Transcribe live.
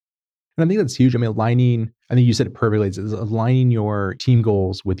And I think that's huge. I mean, I think you said it perfectly, it's aligning your team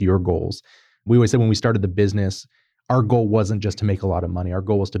goals with your goals. We always said when we started the business, our goal wasn't just to make a lot of money. Our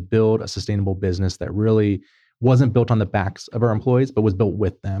goal was to build a sustainable business that really wasn't built on the backs of our employees, but was built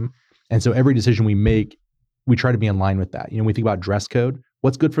with them. And so every decision we make, we try to be in line with that. We think about dress code,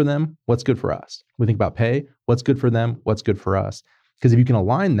 what's good for them, what's good for us. We think about pay, what's good for them, what's good for us. Because if you can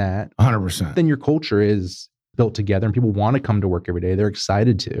align that, 100%, then your culture is built together and people want to come to work every day. They're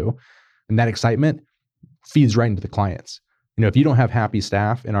excited to. And that excitement feeds right into the clients. If you don't have happy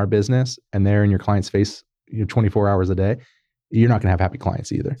staff in our business and they're in your client's face 24 hours a day, you're not going to have happy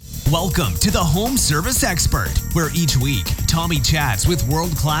clients either. Welcome to the Home Service Expert, where each week, Tommy chats with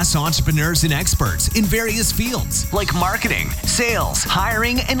world-class entrepreneurs and experts in various fields like marketing, sales,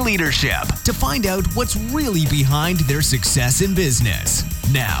 hiring, and leadership to find out what's really behind their success in business.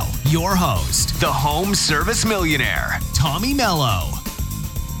 Now, your host, the Home Service Millionaire, Tommy Mello.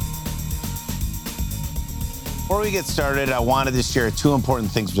 Before we get started, I wanted to share two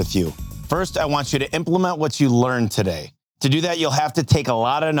important things with you. First, I want you to implement what you learned today. To do that, you'll have to take a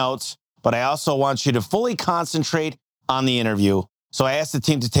lot of notes, but I also want you to fully concentrate on the interview. So I asked the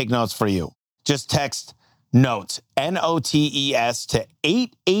team to take notes for you. Just text NOTES, N-O-T-E-S, to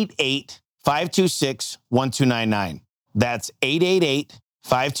 888-526-1299. That's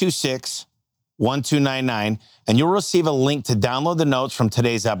 888-526-1299, and you'll receive a link to download the notes from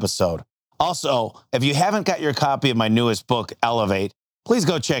today's episode. Also, if you haven't got your copy of my newest book, Elevate, please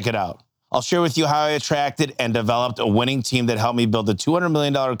go check it out. I'll share with you how I attracted and developed a winning team that helped me build a $200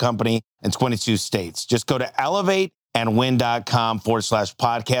 million company in 22 states. Just go to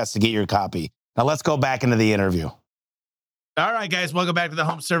elevateandwin.com/podcast to get your copy. Now let's go back into the interview. All right, guys, welcome back to the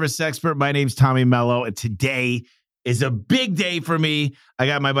Home Service Expert. My name's Tommy Mello, and today is a big day for me. I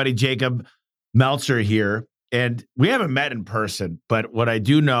got my buddy Jacob Melcher here, and we haven't met in person, but what I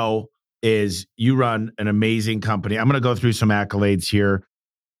do know is you run an amazing company. I'm going to go through some accolades here.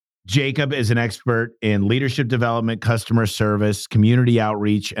 Jacob is an expert in leadership development, customer service, community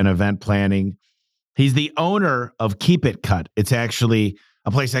outreach, and event planning. He's the owner of Keep It Cut. It's actually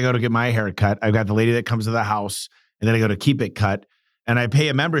a place I go to get my hair cut. I've got the lady that comes to the house, and then I go to Keep It Cut, and I pay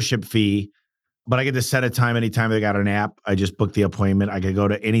a membership fee, but I get to set a time anytime they got an app. I just book the appointment. I can go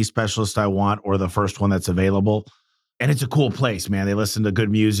to any specialist I want or the first one that's available. And it's a cool place, man. They listen to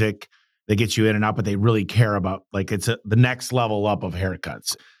good music. They get you in and out, but they really care about, it's the next level up of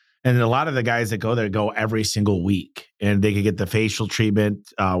haircuts. And a lot of the guys that go there go every single week, and they can get the facial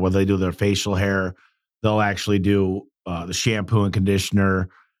treatment where they do their facial hair. They'll actually do the shampoo and conditioner.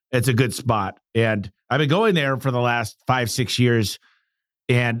 It's a good spot. And I've been going there for the last 5-6 years,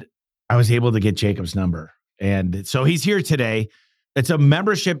 and I was able to get Jacob's number. And so he's here today. It's a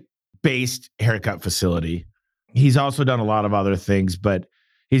membership-based haircut facility. He's also done a lot of other things, but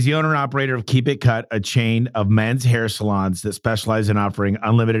he's the owner and operator of Keep It Cut, a chain of men's hair salons that specialize in offering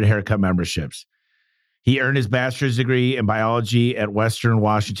unlimited haircut memberships. He earned his bachelor's degree in biology at Western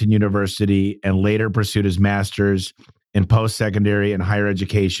Washington University and later pursued his master's in post-secondary and higher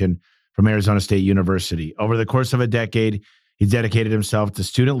education from Arizona State University. Over the course of a decade, he dedicated himself to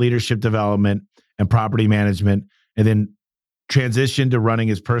student leadership development and property management, and then transitioned to running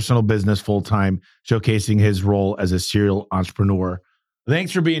his personal business full-time, showcasing his role as a serial entrepreneur.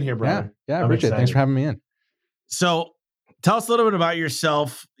 Thanks for being here, brother. Yeah, I appreciate it. Thanks for having me in. So tell us a little bit about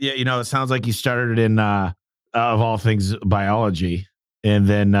yourself. Yeah, it sounds like you started in, of all things, biology. And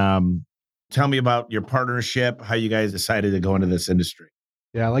then tell me about your partnership, how you guys decided to go into this industry.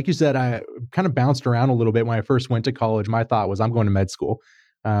 Yeah, like you said, I kind of bounced around a little bit. When I first went to college, my thought was I'm going to med school.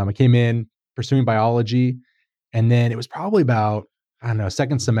 I came in pursuing biology, and then it was probably about,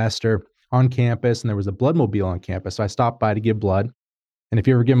 second semester on campus, and there was a blood mobile on campus. So I stopped by to give blood. And if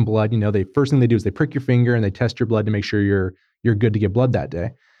you ever give them blood, the first thing they do is they prick your finger and they test your blood to make sure you're good to get blood that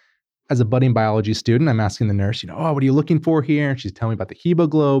day. As a budding biology student, I'm asking the nurse, what are you looking for here? And she's telling me about the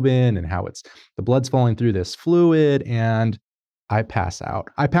hemoglobin and how the blood's falling through this fluid. And I pass out.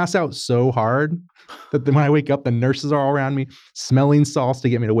 I pass out so hard that when I wake up, the nurses are all around me smelling salts to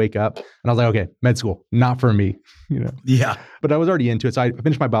get me to wake up. And I was like, okay, med school, not for me, Yeah. But I was already into it. So I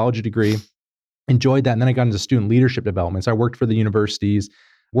finished my biology degree. Enjoyed that. And then I got into student leadership development. So I worked for the universities,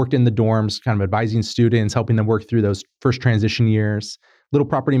 worked in the dorms, kind of advising students, helping them work through those first transition years, little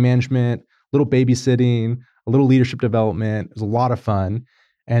property management, little babysitting, a little leadership development. It was a lot of fun.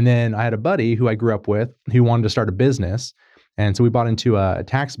 And then I had a buddy who I grew up with who wanted to start a business. And so we bought into a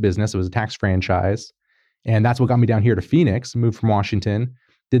tax business. It was a tax franchise. And that's what got me down here to Phoenix, moved from Washington,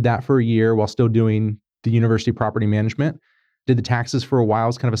 did that for a year while still doing the university property management, did the taxes for a while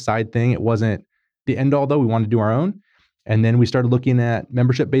as kind of a side thing. It wasn't the end all though. We wanted to do our own. And then we started looking at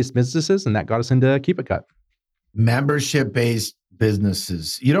membership-based businesses, and that got us into Keep It Cut. Membership-based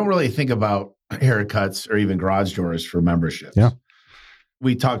businesses. You don't really think about haircuts or even garage doors for memberships. Yeah.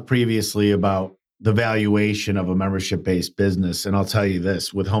 We talked previously about the valuation of a membership-based business. And I'll tell you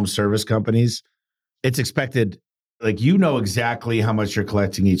this, with home service companies, it's expected, like, you know exactly how much you're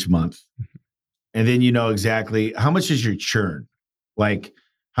collecting each month. And then you know exactly how much is your churn. Like,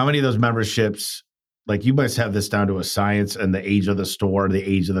 how many of those memberships, like, you must have this down to a science, and the age of the store, the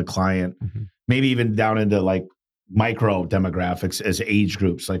age of the client, maybe even down into like micro demographics as age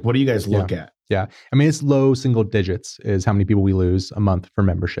groups. Like, what do you guys look at? Yeah. I mean, it's low single digits is how many people we lose a month for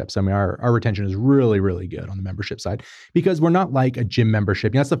memberships. I mean, our retention is really, really good on the membership side because we're not like a gym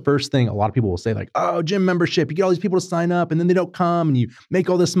membership. You know, that's the first thing a lot of people will say, like, oh, gym membership, you get all these people to sign up and then they don't come and you make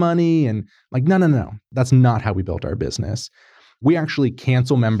all this money. And like, no. That's not how we built our business. We actually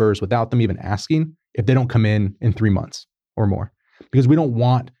cancel members without them even asking if they don't come in 3 months or more, because we don't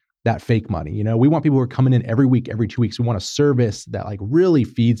want that fake money. You know, we want people who are coming in every week, every 2 weeks. We want a service that like really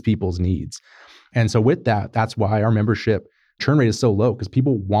feeds people's needs. And so with that, that's why our membership churn rate is so low, because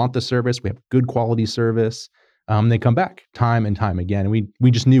people want the service. We have good quality service. They come back time and time again. And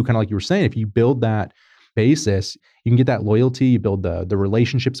we just knew, kind of like you were saying, if you build that basis, you can get that loyalty, you build the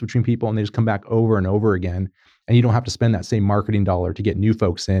relationships between people, and they just come back over and over again. And you don't have to spend that same marketing dollar to get new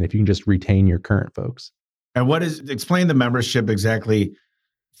folks in if you can just retain your current folks. And explain the membership exactly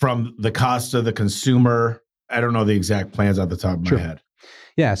from the cost of the consumer. I don't know the exact plans off the top of my head.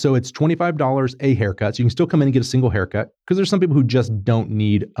 Yeah. So it's $25 a haircut. So you can still come in and get a single haircut, because there's some people who just don't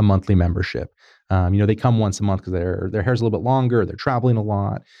need a monthly membership. They come once a month because their hair's a little bit longer, they're traveling a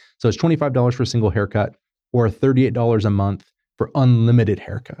lot. So it's $25 for a single haircut, or $38 a month for unlimited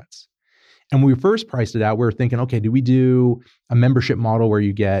haircuts. And when we first priced it out, we were thinking, okay, do we do a membership model where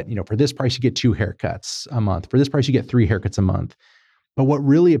you get, for this price, you get 2 haircuts a month. For this price, you get 3 haircuts a month. But what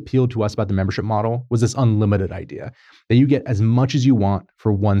really appealed to us about the membership model was this unlimited idea that you get as much as you want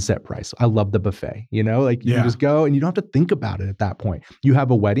for one set price. I love the buffet, you can just go and you don't have to think about it at that point. You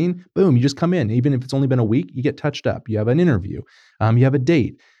have a wedding, boom, you just come in. Even if it's only been a week, you get touched up. You have an interview, you have a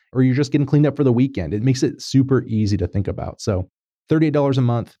date, or you're just getting cleaned up for the weekend. It makes it super easy to think about. So $38 a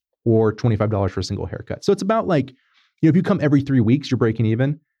month or $25 for a single haircut. So it's about like, if you come every 3 weeks, you're breaking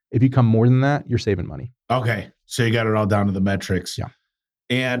even. If you come more than that, you're saving money. Okay. So you got it all down to the metrics. Yeah.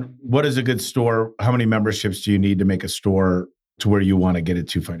 And what is a good store? How many memberships do you need to make a store to where you want to get it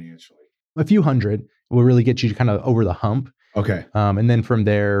to financially? A few hundred will really get you kind of over the hump. Okay. And then from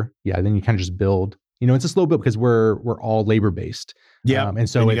there, then you kind of just build. It's a slow build because we're all labor based. Yeah. And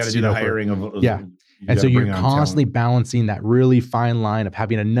so you got to do the hiring of. And so you're constantly balancing that really fine line of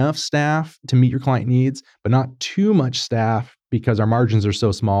having enough staff to meet your client needs, but not too much staff, because our margins are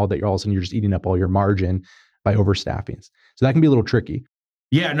so small that all of a sudden you're just eating up all your margin by overstaffing. So that can be a little tricky.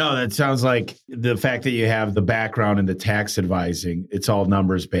 Yeah, no, that sounds like the fact that you have the background in the tax advising, it's all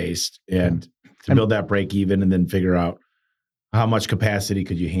numbers based, and to build that break even and then figure out how much capacity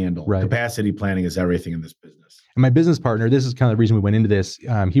could you handle. Right. Capacity planning is everything in this business. And my business partner, this is kind of the reason we went into this.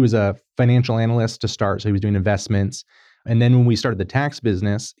 He was a financial analyst to start, so he was doing investments. And then when we started the tax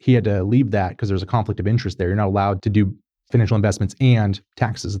business, he had to leave that because there's a conflict of interest there. You're not allowed to do financial investments and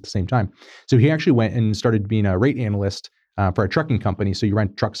taxes at the same time. So he actually went and started being a rate analyst for a trucking company. So you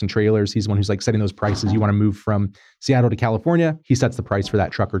rent trucks and trailers. He's the one who's like setting those prices. You want to move from Seattle to California, he sets the price for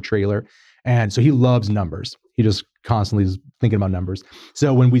that truck or trailer. And so he loves numbers. He just constantly is thinking about numbers.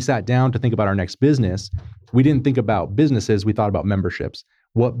 So when we sat down to think about our next business, we didn't think about businesses. We thought about memberships.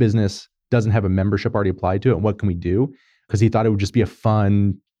 What business doesn't have a membership already applied to it? And what can we do? Because he thought it would just be a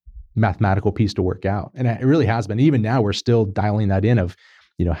fun mathematical piece to work out. And it really has been. Even now, we're still dialing that in of,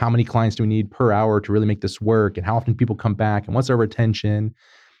 how many clients do we need per hour to really make this work, and how often people come back, and what's our retention?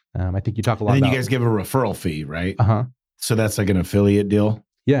 I think you talk a lot about. And then you guys give a referral fee, right? Uh-huh. So that's like an affiliate deal?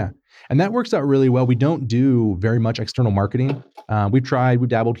 Yeah. And that works out really well. We don't do very much external marketing. We've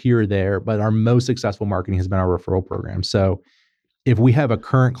dabbled here or there, but our most successful marketing has been our referral program. So if we have a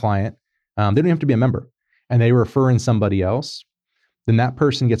current client, they don't have to be a member, and they refer in somebody else, then that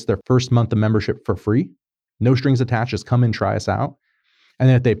person gets their first month of membership for free. No strings attached, just come and try us out. And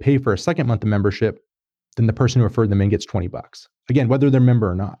then if they pay for a second month of membership, then the person who referred them in gets $20. Again, whether they're a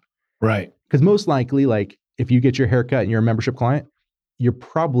member or not. Right. Because most likely, like if you get your haircut and you're a membership client, you're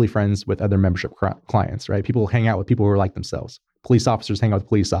probably friends with other membership clients, right? People hang out with people who are like themselves. Police officers hang out with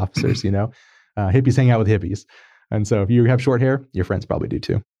police officers, hippies hang out with hippies. And so if you have short hair, your friends probably do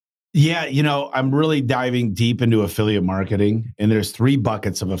too. Yeah, I'm really diving deep into affiliate marketing, and there's 3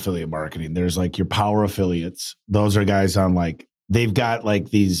 buckets of affiliate marketing. There's like your power affiliates. Those are guys on they've got like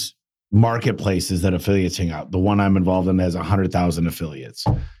these marketplaces that affiliates hang out. The one I'm involved in has 100,000 affiliates.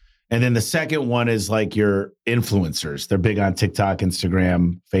 And then the second one is like your influencers. They're big on TikTok,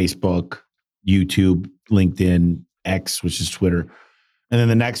 Instagram, Facebook, YouTube, LinkedIn, X, which is Twitter. And then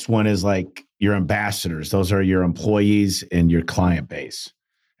the next one is like your ambassadors. Those are your employees and your client base.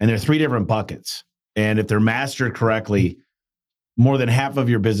 And there are 3 different buckets. And if they're mastered correctly, more than half of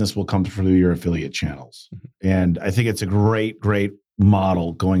your business will come through your affiliate channels. And I think it's a great, great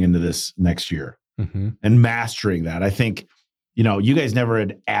model going into this next year and mastering that. I think, you guys never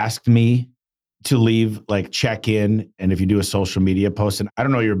had asked me to leave, like check in. And if you do a social media post, and I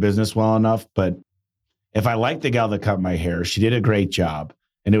don't know your business well enough, but if I like the gal that cut my hair, she did a great job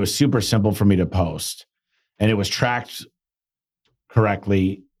and it was super simple for me to post and it was tracked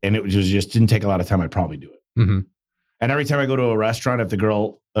correctly. And it was just didn't take a lot of time. I'd probably do it. And every time I go to a restaurant, if the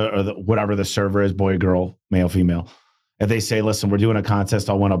girl or whatever the server is, boy, girl, male, female, if they say, listen, we're doing a contest,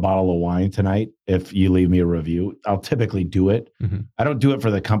 I'll win a bottle of wine tonight if you leave me a review, I'll typically do it. I don't do it for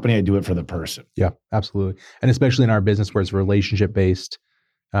the company. I do it for the person. Yeah, absolutely. And especially in our business where it's relationship based,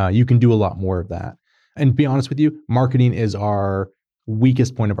 you can do a lot more of that. And to be honest with you, marketing is our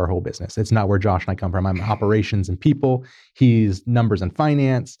weakest point of our whole business. It's not where Josh and I come from. I'm operations and people. He's numbers and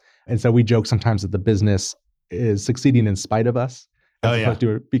finance. And so we joke sometimes that the business is succeeding in spite of us, as opposed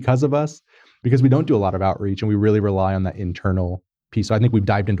to because of us, because we don't do a lot of outreach and we really rely on that internal piece. So I think we've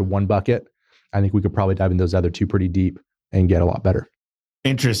dived into one bucket. I think we could probably dive into those other 2 pretty deep and get a lot better.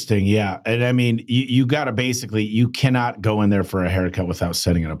 Interesting. Yeah. And I mean, you got to basically, you cannot go in there for a haircut without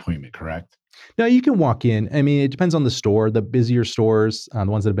setting an appointment, correct? No, you can walk in. I mean, it depends on the store. The busier stores, the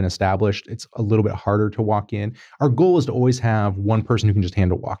ones that have been established, it's a little bit harder to walk in. Our goal is to always have one person who can just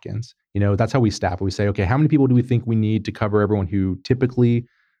handle walk-ins. That's how we staff it. We say, okay, how many people do we think we need to cover everyone who typically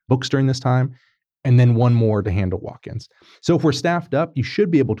books during this time? And then one more to handle walk-ins. So if we're staffed up, you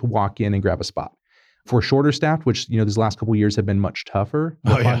should be able to walk in and grab a spot. If we're shorter staffed, which, these last couple of years have been much tougher,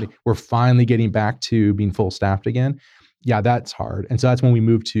 we're finally getting back to being full staffed again. Yeah, that's hard. And so that's when we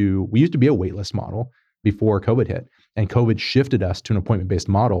used to be a waitlist model before COVID hit. And COVID shifted us to an appointment-based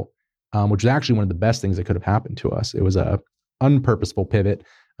model, which was actually one of the best things that could have happened to us. It was a unpurposeful pivot.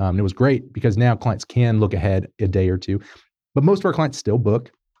 And it was great because now clients can look ahead a day or 2. But most of our clients still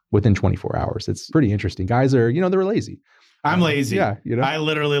book within 24 hours. It's pretty interesting. Guys are, they're lazy. I'm lazy. Yeah. I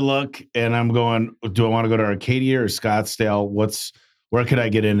literally look and I'm going, do I want to go to Arcadia or Scottsdale? Where could I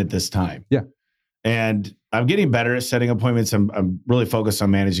get in at this time? Yeah. And I'm getting better at setting appointments. I'm really focused on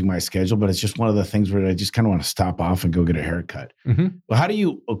managing my schedule, but it's just one of the things where I just kind of want to stop off and go get a haircut. Well, how do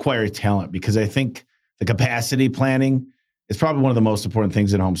you acquire talent? Because I think the capacity planning is probably one of the most important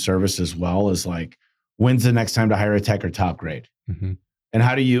things in home service as well, is like, when's the next time to hire a tech or top grade? And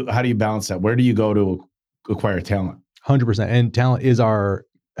how do you balance that? Where do you go to acquire talent? 100%. And talent is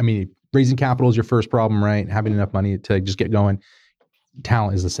raising capital is your first problem, right? Having enough money to just get going.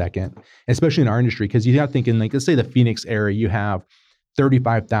 Talent is the second, especially in our industry, because you have to think in, like, let's say the Phoenix area, you have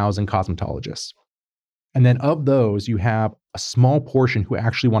 35,000 cosmetologists. And then of those, you have a small portion who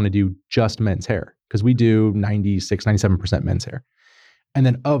actually want to do just men's hair, because we do 96, 97% men's hair. And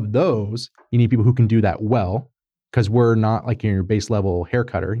then of those, you need people who can do that well, because we're not like your base level hair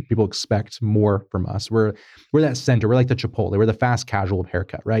cutter. People expect more from us. We're that center. We're like the Chipotle. We're the fast casual of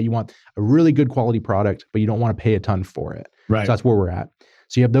haircut, right? You want a really good quality product, but you don't want to pay a ton for it. Right. So that's where we're at.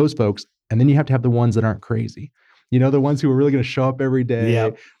 So you have those folks, and then you have to have the ones that aren't crazy. The ones who are really going to show up every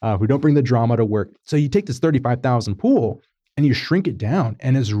day, who don't bring the drama to work. So you take this 35,000 pool and you shrink it down,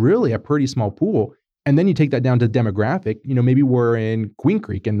 and it's really a pretty small pool. And then you take that down to demographic. Maybe we're in Queen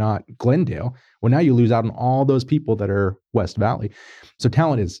Creek and not Glendale. Well, now you lose out on all those people that are West Valley. So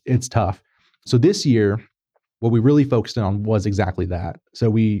talent it's tough. So this year, what we really focused on was exactly that.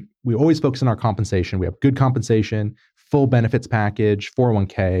 So we always focus on our compensation. We have good compensation, full benefits package,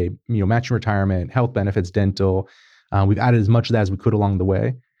 401k, matching retirement, health benefits, dental. We've added as much of that as we could along the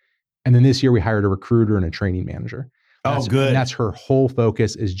way. And then this year we hired a recruiter and a training manager. Good. And that's her whole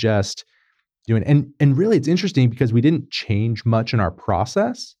focus, is just doing. And really it's interesting because we didn't change much in our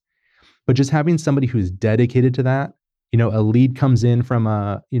process, but just having somebody who's dedicated to that. A lead comes in from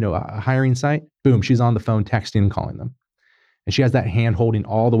a hiring site, boom, she's on the phone texting and calling them. And she has that hand holding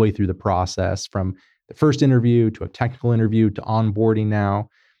all the way through the process, from the first interview to a technical interview to onboarding now,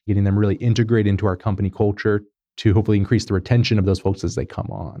 getting them really integrated into our company culture to hopefully increase the retention of those folks as they come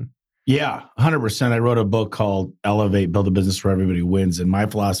on. Yeah, 100%. I wrote a book called Elevate, Build a Business Where Everybody Wins. And my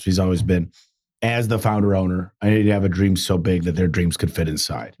philosophy has always been, as the founder owner, I need to have a dream so big that their dreams could fit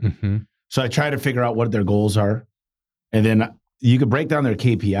inside. So I try to figure out what their goals are. And then you could break down their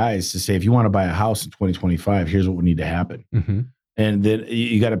KPIs to say, if you want to buy a house in 2025, here's what would need to happen. And then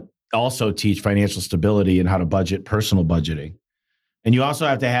you got to also teach financial stability and how to budget, personal budgeting. And you also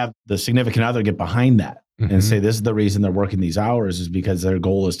have to have the significant other get behind that and say, this is the reason they're working these hours is because their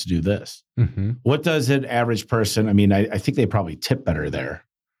goal is to do this. What does an average person, I mean, I think they probably tip better there.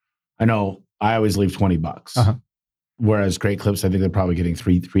 I know I always leave $20. Whereas Great Clips, I think they're probably getting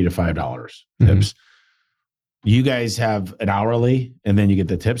 $3 to $5 tips. You guys have an hourly and then you get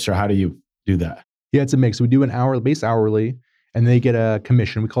the tips, or how do you do that? Yeah, it's a mix. We do an base hourly, and they get a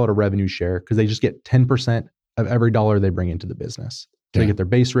commission. We call it a revenue share because they just get 10% of every dollar they bring into the business. So they get their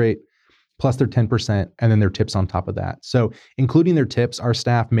base rate plus their 10%, and then their tips on top of that. So including their tips, our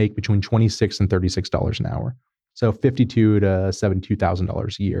staff make between $26 and $36 an hour. So $52,000 to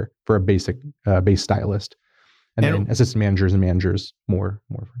 $72,000 a year for a basic base stylist. And then assistant managers and managers more.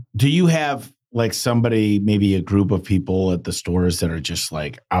 Do you have like somebody, maybe a group of people at the stores that are just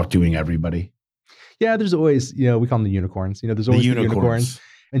like outdoing everybody? Yeah, there's always, we call them the unicorns. There's always the unicorns.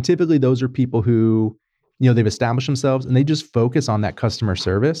 And typically those are people who, they've established themselves and they just focus on that customer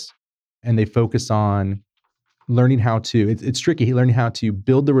service, and they focus on learning how to, it's tricky, learning how to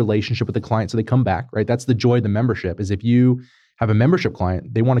build the relationship with the client so they come back, right? That's the joy of the membership, is if you have a membership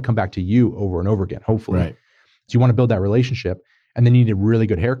client, they want to come back to you over and over again, hopefully. Right. So you want to build that relationship, and then you need a really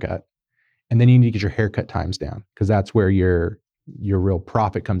good haircut. And then you need to get your haircut times down, because that's where your real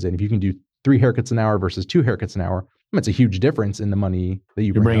profit comes in. If you can do 3 haircuts an hour versus 2 haircuts an hour, it's a huge difference in the money that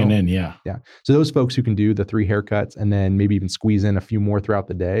you're bringing in. Yeah. So those folks who can do the 3 haircuts and then maybe even squeeze in a few more throughout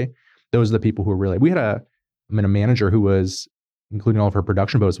the day, those are the people who are really, we had a manager who was, including all of her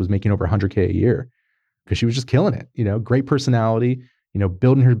production bonus, was making over $100K a year because she was just killing it. Great personality,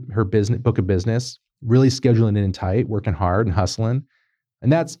 building her business, book of business, really scheduling it in tight, working hard and hustling.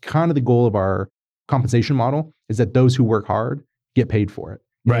 And that's kind of the goal of our compensation model, is that those who work hard get paid for it.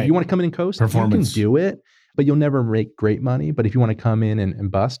 Right. You want to come in and coast, performance. You can do it, but you'll never make great money. But if you want to come in and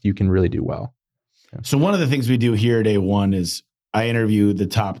bust, you can really do well. Yeah. So one of the things we do here at A1 is I interview the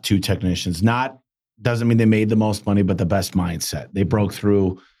top 2 technicians. Doesn't mean they made the most money, but the best mindset. They broke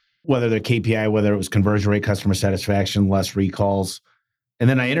through, whether their KPI, whether it was conversion rate, customer satisfaction, less recalls. And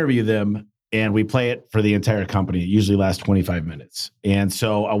then I interview them and we play it for the entire company. It usually lasts 25 minutes. And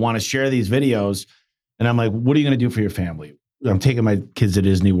so I want to share these videos, and I'm like, what are you going to do for your family? I'm taking my kids to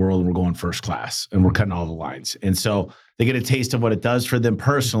Disney World and we're going first class and we're cutting all the lines. And so they get a taste of what it does for them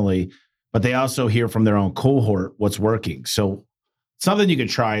personally, but they also hear from their own cohort what's working. So something you could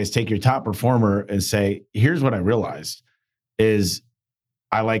try is take your top performer and say, here's what I realized is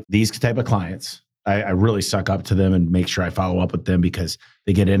I like these type of clients. I really suck up to them and make sure I follow up with them because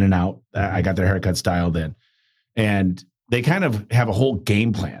they get in and out. I got their haircut styled in. And they kind of have a whole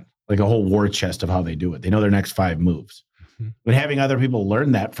game plan, like a whole war chest of how they do it. They know their next 5 moves. But having other people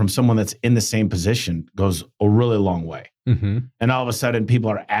learn that from someone that's in the same position goes a really long way. And all of a sudden,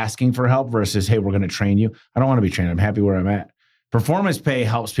 people are asking for help versus, hey, we're going to train you. I don't want to be trained. I'm happy where I'm at. Performance pay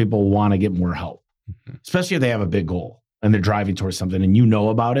helps people want to get more help, especially if they have a big goal and they're driving towards something and you know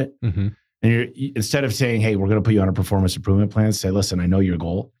about it. And instead of saying, hey, we're going to put you on a performance improvement plan, say, listen, I know your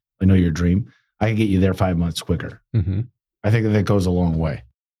goal. I know your dream. I can get you there 5 months quicker. I think that goes a long way.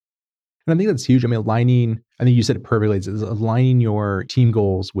 And I think that's huge. I mean, I think you said it perfectly, it's aligning your team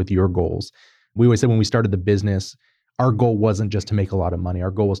goals with your goals. We always said when we started the business, our goal wasn't just to make a lot of money.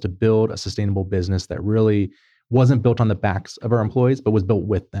 Our goal was to build a sustainable business that really wasn't built on the backs of our employees, but was built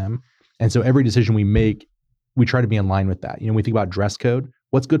with them. And so every decision we make, we try to be in line with that. We think about dress code,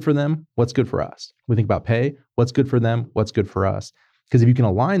 what's good for them, what's good for us. We think about pay, what's good for them, what's good for us. Because if you can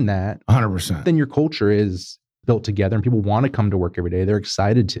align that, 100%, then your culture is built together and people want to come to work every day. They're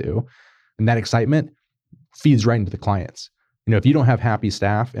excited to. And that excitement feeds right into the clients. If you don't have happy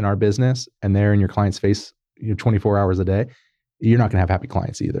staff in our business and they're in your client's face 24 hours a day, you're not going to have happy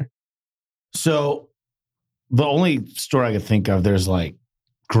clients either. So the only store I could think of, there's like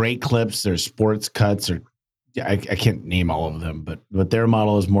Great Clips, there's Sports Cuts, or I can't name all of them, but their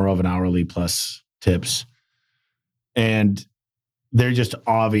model is more of an hourly plus tips. And they're just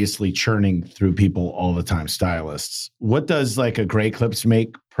obviously churning through people all the time, stylists. What does like a Great Clips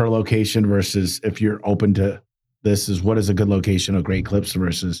make per location versus, if you're open to this, is what is a good location of Great Clips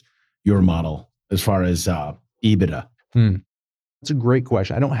versus your model as far as EBITDA? That's a great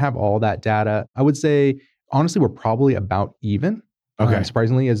question. I don't have all that data. I would say, honestly, we're probably about even. Okay.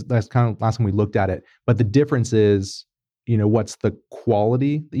 Surprisingly, that's kind of last time we looked at it. But the difference is, what's the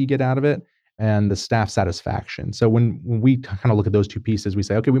quality that you get out of it and the staff satisfaction. So when we kind of look at those two pieces, we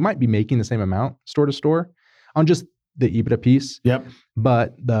say, okay, we might be making the same amount store to store on just the EBITDA piece. Yep.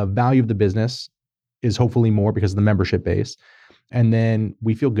 But the value of the business is hopefully more because of the membership base. And then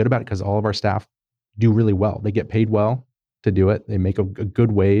we feel good about it because all of our staff do really well. They get paid well. to do it. They make a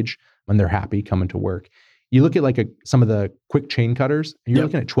good wage when they're happy coming to work. You look at like some of the quick chain cutters, and you're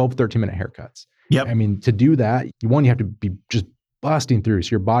looking at 12, 13-minute haircuts. Yep. I mean, to do that, you have to be just busting through.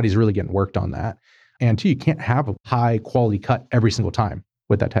 So your body's really getting worked on that. And two, you can't have a high quality cut every single time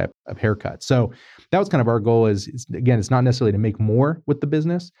with that type of haircut. So that was kind of our goal again, it's not necessarily to make more with the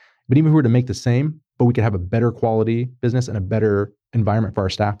business, but even if we were to make the same, but we could have a better quality business and a better environment for our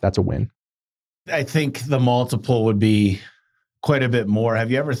staff, that's a win. I think the multiple would be quite a bit more.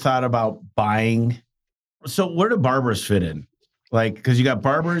 Have you ever thought about buying? So where do barbers fit in? Like, because you got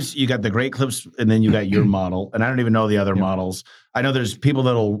barbers, you got the Great Clips, and then you got your model. And I don't even know the other models. I know there's people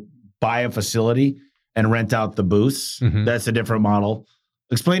that'll buy a facility and rent out the booths. That's a different model.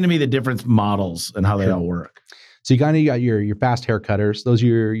 Explain to me the different models and how they all work. So you got your fast hair cutters. Those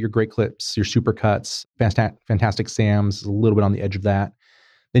are your Great Clips, your Super Cuts, Fantastic Sams, a little bit on the edge of that.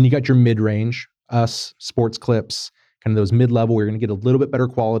 Then you got your mid-range, us, Sports Clips, kind of those mid-level where you're going to get a little bit better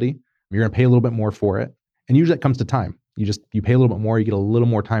quality. You're going to pay a little bit more for it. And usually that comes to time. You pay a little bit more, you get a little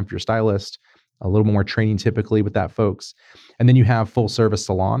more time for your stylist, a little more training typically with that folks. And then you have full service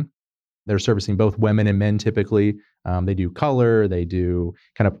salon. They're servicing both women and men typically. They do color, they do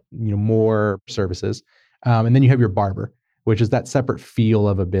kind of more services. And then you have your barber, which is that separate feel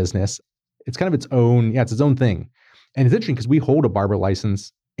of a business. It's kind of its own thing. And it's interesting because we hold a barber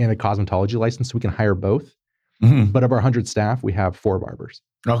license and a cosmetology license, so we can hire both. But of our 100 staff, we have 4 barbers.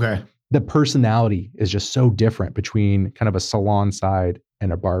 Okay. The personality is just so different between kind of a salon side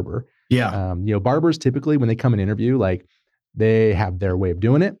and a barber. Yeah. Barbers typically, when they come and interview, like they have their way of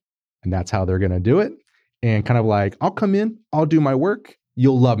doing it, and that's how they're going to do it. And kind of like, I'll come in, I'll do my work.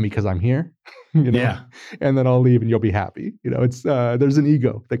 You'll love me because I'm here. Yeah. And then I'll leave and you'll be happy. It's there's an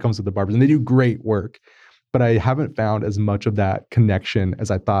ego that comes with the barbers, and they do great work. But I haven't found as much of that connection as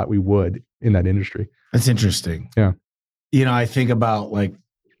I thought we would in that industry. That's interesting. Yeah. I think about like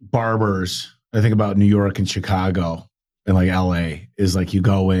barbers. I think about New York and Chicago and like LA is like you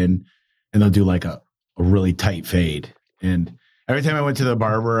go in and they'll do like a really tight fade. And every time I went to the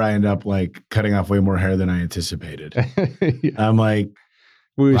barber, I end up like cutting off way more hair than I anticipated. Yeah. I'm like,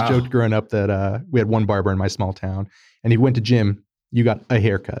 we always joked growing up that we had one barber in my small town, and if you went to gym, you got a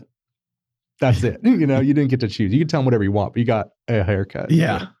haircut. That's it. You didn't get to choose. You can tell them whatever you want, but you got a haircut.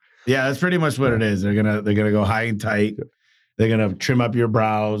 Yeah. Yeah, that's pretty much what it is. They're gonna go high and tight. They're gonna trim up your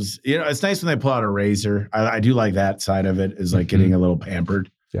brows. It's nice when they pull out a razor. I do like that side of it, is like getting a little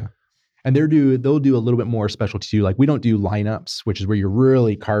pampered. Yeah. And they'll do a little bit more specialty too. Like we don't do lineups, which is where you're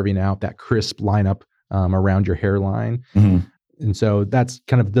really carving out that crisp lineup around your hairline. And so that's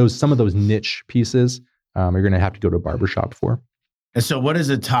kind of some of those niche pieces you're going to have to go to a barbershop for. And so what does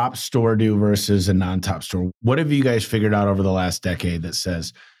a top store do versus a non-top store? What have you guys figured out over the last decade that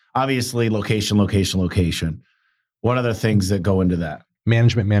says, obviously, location, location, location? What other things that go into that?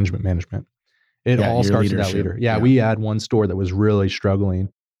 Management. It all starts with that leader. Yeah, we had one store that was really struggling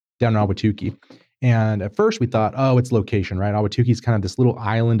down in Ahwatukee. And at first we thought, oh, it's location, right? Ahwatukee is kind of this little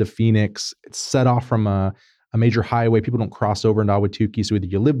island of Phoenix. It's set off from a major highway. People don't cross over into Ahwatukee. So either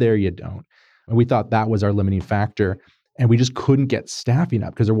you live there or you don't. And we thought that was our limiting factor. And we just couldn't get staffing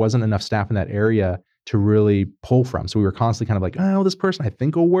up because there wasn't enough staff in that area to really pull from. So we were constantly kind of like, oh, this person I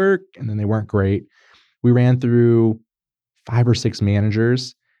think will work. And then they weren't great. We ran through 5 or 6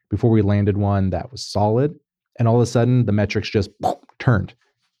 managers before we landed one that was solid. And all of a sudden, the metrics just turned.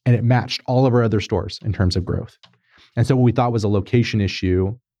 And it matched all of our other stores in terms of growth. And so what we thought was a location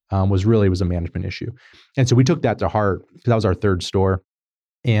issue was a management issue. And so we took that to heart because that was our 3rd store.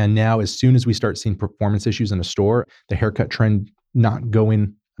 And now as soon as we start seeing performance issues in a store, the haircut trend not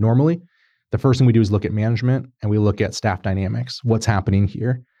going normally, the first thing we do is look at management and we look at staff dynamics. What's happening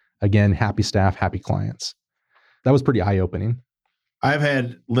here? Again, happy staff, happy clients. That was pretty eye-opening.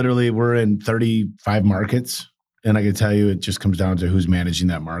 We're in 35 markets. And I can tell you, it just comes down to who's managing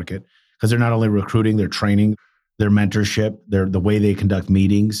that market, because they're not only recruiting, they're training, their mentorship, the way they conduct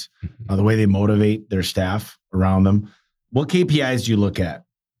meetings, the way they motivate their staff around them. What KPIs do you look at?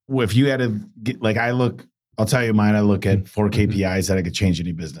 If you had to get, I'll tell you mine. I look at 4 KPIs that I could change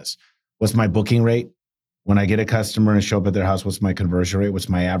any business. What's my booking rate? When I get a customer and show up at their house, what's my conversion rate? What's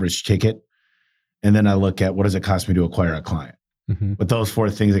my average ticket? And then I look at what does it cost me to acquire a client? But those 4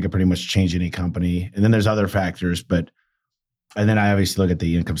 things, I could pretty much change any company. And then there's other factors, and then I obviously look at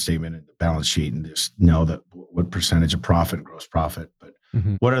the income statement and the balance sheet and just know that what percentage of profit, gross profit. But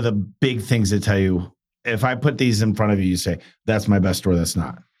what are the big things that tell you, if I put these in front of you, you say, that's my best store, that's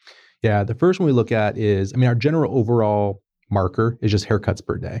not? Yeah, the first one we look at is, our general overall marker is just haircuts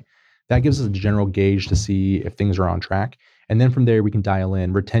per day. That gives us a general gauge to see if things are on track. And then from there, we can dial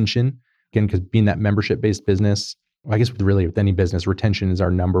in retention. Again, because being that membership-based business, I guess with any business, retention is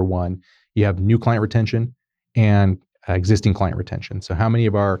our number one. You have new client retention and existing client retention. So how many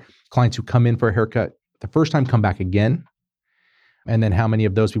of our clients who come in for a haircut the first time come back again? And then how many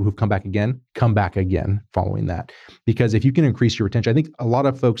of those people who've come back again following that? Because if you can increase your retention, I think a lot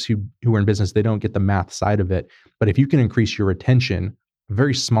of folks who are in business, they don't get the math side of it. But if you can increase your retention a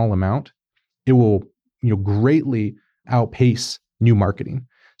very small amount, it will greatly outpace new marketing.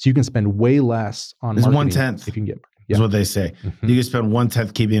 So you can spend way less on it's marketing 1/10 if you can get marketing. That's what they say. Mm-hmm. You can spend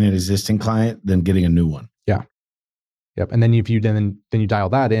 1/10 keeping an existing client than getting a new one. Yeah. Yep. And then if you then you dial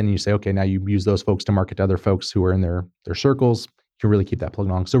that in and you say, okay, now you use those folks to market to other folks who are in their circles, you can really keep that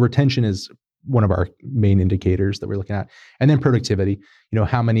plugged along. So retention is one of our main indicators that we're looking at. And then productivity,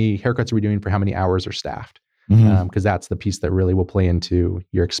 how many haircuts are we doing for how many hours are staffed? Because that's the piece that really will play into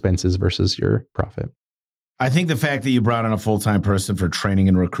your expenses versus your profit. I think the fact that you brought on a full-time person for training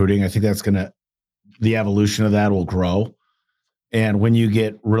and recruiting, I think that's the evolution of that will grow. And when you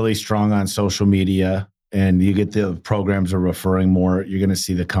get really strong on social media and you get the programs are referring more, you're going to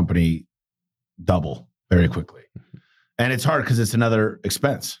see the company double very quickly. And it's hard because it's another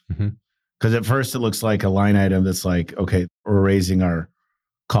expense. Because at first it looks like a line item that's like, okay, we're raising our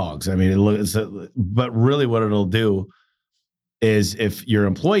COGS. I mean, but really what it'll do is if your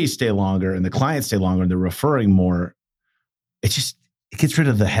employees stay longer and the clients stay longer and they're referring more, it gets rid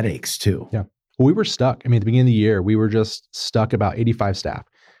of the headaches too. Yeah. Well, we were stuck. I mean, at the beginning of the year, we were just stuck about 85 staff.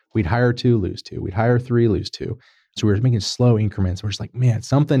 We'd hire 2, lose 2. We'd hire 3, lose 2. So we were making slow increments. We're just like, man,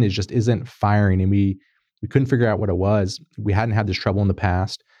 something isn't firing. And we couldn't figure out what it was. We hadn't had this trouble in the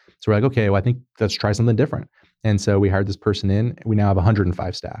past. So we're like, okay, well, I think let's try something different. And so we hired this person in. We now have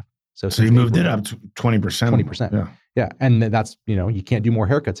 105 staff. So you moved it up to 20%. 20%. Yeah. And that's, you can't do more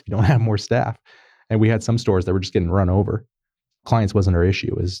haircuts if you don't have more staff. And we had some stores that were just getting run over. Clients wasn't our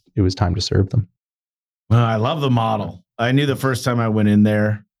issue. It was time to serve them. Well, I love the model. I knew the first time I went in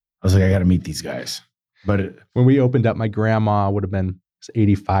there, I was like, I got to meet these guys. But when we opened up, my grandma would have been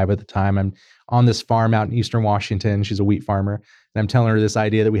 85 at the time. I'm on this farm out in Eastern Washington. She's a wheat farmer. And I'm telling her this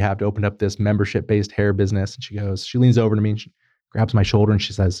idea that we have to open up this membership-based hair business. And she leans over to me and she grabs my shoulder and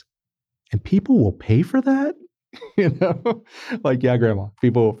she says, and people will pay for that? Like, yeah, grandma,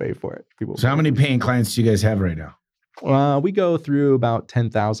 people will pay for it. So how many paying clients do you guys have right now? We go through about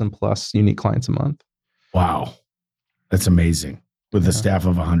 10,000 plus unique clients a month. Wow. That's amazing with the staff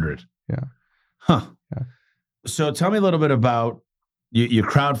of 100. Yeah. Huh. Yeah. So tell me a little bit about you're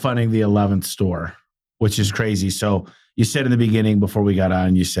crowdfunding the 11th store, which is crazy. So you said in the beginning before we got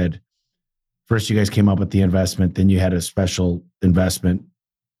on, you said first you guys came up with the investment, then you had a special investment.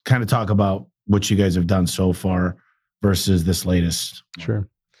 Kind of talk about what you guys have done so far versus this latest. Sure.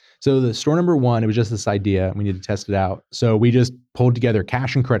 So the store number 1, it was just this idea. We needed to test it out. So we just pulled together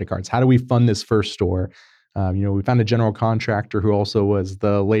cash and credit cards. How do we fund this first store? We found a general contractor who also was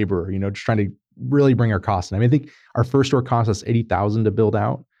the laborer, just trying to really bring our costs in. I mean, I think our first store cost us $80,000 to build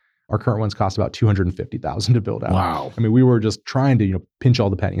out. Our current ones cost about $250,000 to build out. Wow. I mean, we were just trying to, pinch all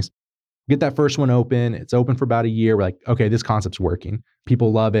the pennies. Get that first one open. It's open for about a year. We're like, okay, this concept's working.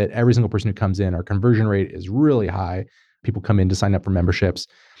 People love it. Every single person who comes in, our conversion rate is really high. People come in to sign up for memberships,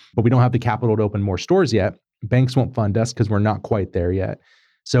 but we don't have the capital to open more stores yet. Banks won't fund us because we're not quite there yet.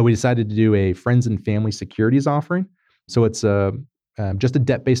 So we decided to do a friends and family securities offering. So it's just a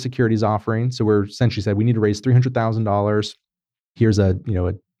debt-based securities offering. So we're essentially said we need to raise $300,000. Here's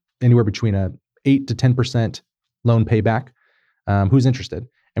anywhere between a 8 to 10% loan payback. Who's interested?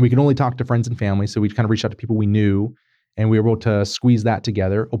 And we can only talk to friends and family. So we kind of reached out to people we knew, and we were able to squeeze that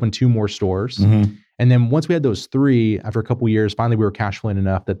together, open 2 more stores. Mm-hmm. And then once we had those 3, after a couple of years, finally we were cash flowing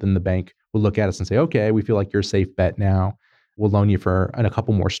enough that then the bank would look at us and say, okay, we feel like you're a safe bet now. We'll loan you for a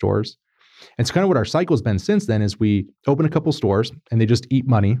couple more stores. And it's kind of what our cycle has been since then is we open a couple stores and they just eat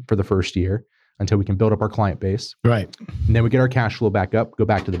money for the first year until we can build up our client base. Right. And then we get our cash flow back up, go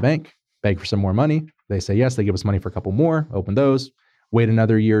back to the bank, beg for some more money. They say yes, they give us money for a couple more, open those, wait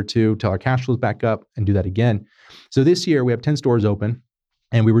another year or 2 till our cash flow's back up and do that again. So this year we have 10 stores open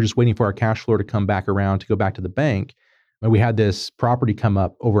and we were just waiting for our cash flow to come back around to go back to the bank. And we had this property come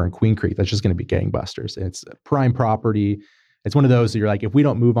up over in Queen Creek that's just going to be gangbusters. It's a prime property. It's one of those that you're like, if we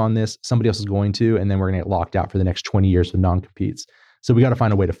don't move on this, somebody else is going to, and then we're going to get locked out for the next 20 years with non-competes. So we got to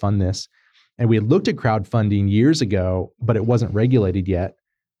find a way to fund this. And we had looked at crowdfunding years ago, but it wasn't regulated yet.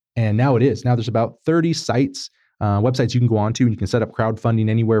 And now it is. Now there's about 30 sites, websites you can go on to, and you can set up crowdfunding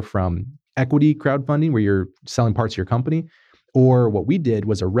anywhere from equity crowdfunding, where you're selling parts of your company, or what we did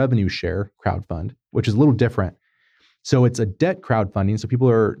was a revenue share crowdfund, which is a little different. So it's a debt crowdfunding. So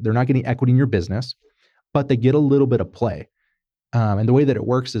they're not getting equity in your business, but they get a little bit of play. And the way that it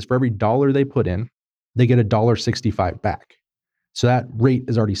works is for every $1 they put in, they get $1.65 back. So that rate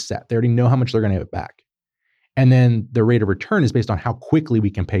is already set. They already know how much they're going to get back. And then the rate of return is based on how quickly we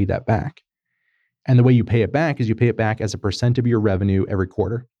can pay that back. And the way you pay it back is you pay it back as a percent of your revenue every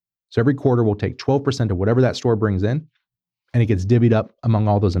quarter. So every quarter we'll take 12% of whatever that store brings in, and it gets divvied up among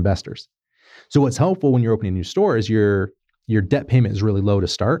all those investors. So what's helpful when you're opening a new store is your debt payment is really low to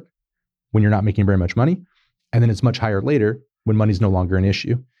start when you're not making very much money. And then it's much higher later when money's no longer an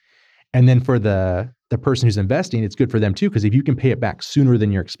issue. And then for the person who's investing, it's good for them too, because if you can pay it back sooner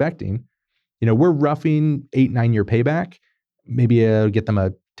than you're expecting, we're roughing 8-9 year payback, maybe get them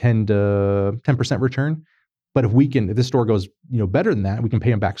a 10% return. But if this store goes, better than that, we can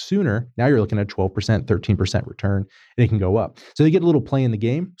pay them back sooner. Now you're looking at 12%, 13% return, and it can go up. So they get a little play in the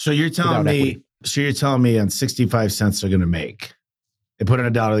game. So you're telling me on 65 cents they're going to make, they put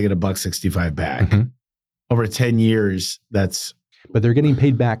in $1, they get $1.65 back. Mm-hmm. Over 10 years, but they're getting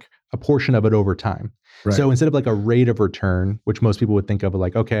paid back a portion of it over time. Right. So instead of like a rate of return, which most people would think of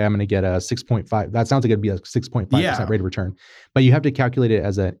like, okay, I'm going to get a 6.5. That sounds like it'd be a 6.5% rate of return. But you have to calculate it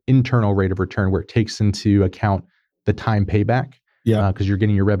as an internal rate of return where it takes into account the time payback. Yeah. Because you're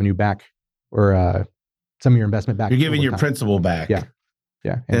getting your revenue back or some of your investment back. You're giving your time. principal back. Yeah.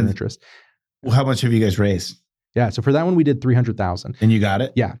 Yeah. And interest. How much have you guys raised? Yeah. So for that one, we did $300,000. And you got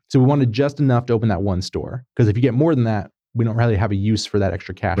it? Yeah. So we wanted just enough to open that one store. Because if you get more than that, we don't really have a use for that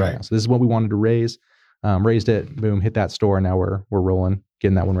extra cash right now. So this is what we wanted to raise. Raised it, boom, hit that store, and now we're rolling,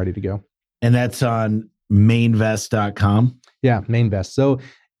 getting that one ready to go. And that's on mainvest.com? Yeah, Mainvest. So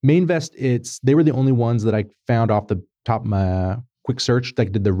Mainvest, they were the only ones that I found off the top of my quick search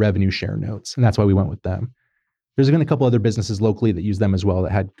that did the revenue share notes, and that's why we went with them. There's been a couple other businesses locally that use them as well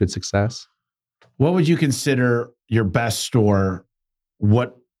that had good success. What would you consider your best store?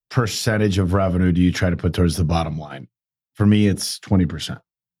 What percentage of revenue do you try to put towards the bottom line? For me, it's 20%.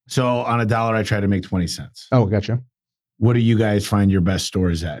 So on $1, I try to make 20 cents. Oh, gotcha. What do you guys find your best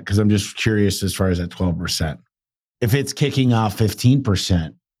stores at? Because I'm just curious as far as that 12%. If it's kicking off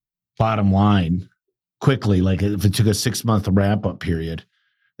 15% bottom line quickly, like if it took a 6-month ramp up period,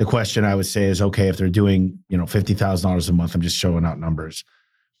 the question I would say is, okay, if they're doing, $50,000 a month, I'm just showing out numbers,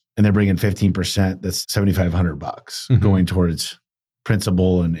 and they're bringing 15%, that's $7,500 going towards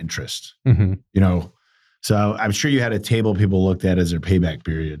principal and interest. So I'm sure you had a table people looked at as their payback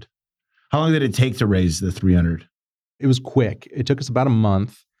period. How long did it take to raise the 300? It was quick. It took us about a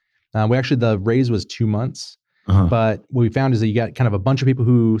month. The raise was 2 months. But what we found is that you got kind of a bunch of people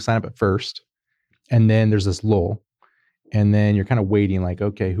who sign up at first, and then there's this lull. And then you're kind of waiting like,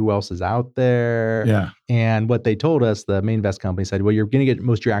 okay, who else is out there? Yeah. And what they told us, the Mainvest company said, well, you're going to get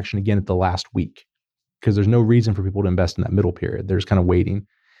most of your action again at the last week because there's no reason for people to invest in that middle period. They're just kind of waiting.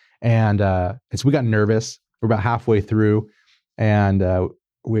 And so we got nervous. We're about halfway through, and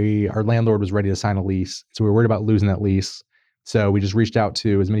our landlord was ready to sign a lease. So we were worried about losing that lease. So we just reached out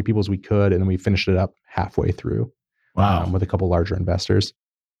to as many people as we could, and then we finished it up halfway through. Wow. With a couple larger investors.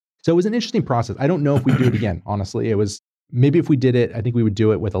 So it was an interesting process. I don't know if we do it again, honestly. It was maybe if we did it, I think we would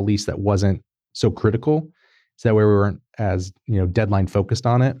do it with a lease that wasn't so critical. So that way we weren't as deadline focused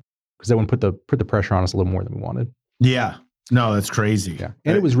on it, because that wouldn't put the pressure on us a little more than we wanted. Yeah. No, that's crazy. Yeah.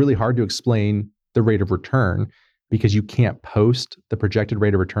 And it was really hard to explain the rate of return because you can't post the projected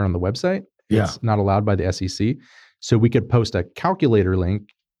rate of return on the website. It's not allowed by the SEC. So we could post a calculator link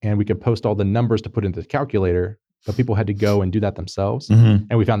and we could post all the numbers to put into the calculator, but people had to go and do that themselves. And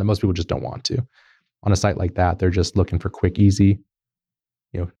we found that most people just don't want to. On a site like that, they're just looking for quick, easy.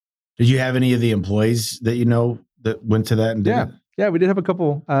 Did you have any of the employees that that went to that and did it? Yeah, we did have a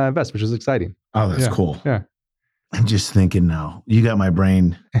couple invest, which was exciting. Oh, that's cool. Yeah. I'm just thinking now, you got my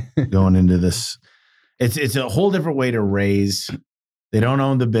brain going into this. It's a whole different way to raise. They don't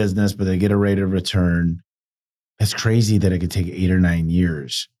own the business, but they get a rate of return. It's crazy that it could take 8 or 9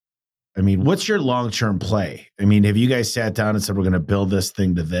 years. I mean, what's your long-term play? I mean, have you guys sat down and said, we're going to build this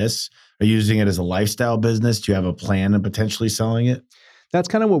thing to this? Are you using it as a lifestyle business? Do you have a plan of potentially selling it? That's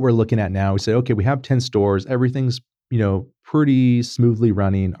kind of what we're looking at now. We say, okay, we have 10 stores. Everything's, pretty smoothly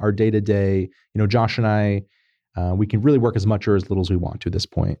running. Our day-to-day, Josh and I, we can really work as much or as little as we want to at this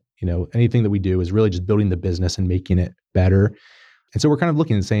point. Anything that we do is really just building the business and making it better. And so we're kind of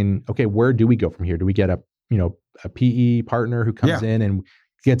looking and saying, okay, where do we go from here? Do we get a PE partner who comes in and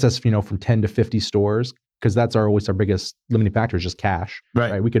gets us, from 10 to 50 stores? Because that's always our biggest limiting factor is just cash.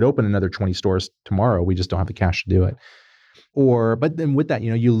 Right? We could open another 20 stores tomorrow. We just don't have the cash to do it. But then with that,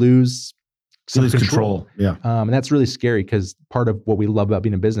 you lose some control. Yeah. And that's really scary because part of what we love about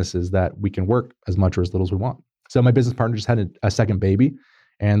being in business is that we can work as much or as little as we want. So my business partner just had a second baby,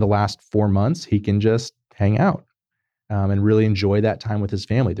 and the last 4 months he can just hang out and really enjoy that time with his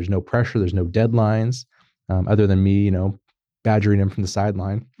family. There's no pressure. There's no deadlines. other than me, badgering him from the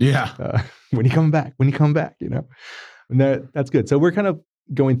sideline. Yeah. When you come back, and that's good. So we're kind of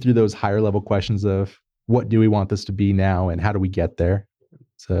going through those higher level questions of what do we want this to be now and how do we get there?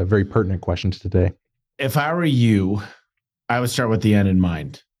 It's a very pertinent question to today. If I were you, I would start with the end in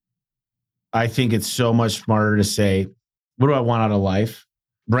mind. I think it's so much smarter to say, what do I want out of life?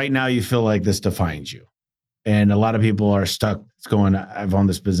 Right now, you feel like this defines you. And a lot of people are stuck going, I've owned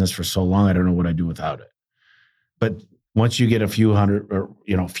this business for so long, I don't know what I do without it. But once you get a few hundred or,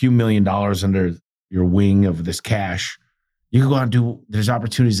 a few $1 million under your wing of this cash, you can go out and there's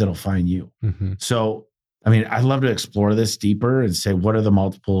opportunities that'll find you. Mm-hmm. So, I'd love to explore this deeper and say, what are the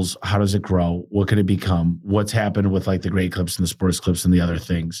multiples? How does it grow? What could it become? What's happened with like the Great Clips and the Sports Clips and the other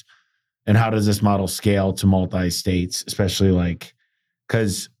things? And how does this model scale to multi-states, especially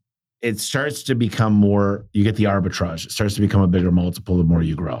because it starts to become more, you get the arbitrage. It starts to become a bigger multiple the more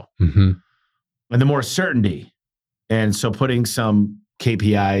you grow. Mm-hmm. And the more certainty. And so putting some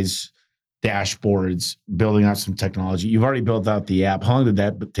KPIs, dashboards, building out some technology. You've already built out the app. How long did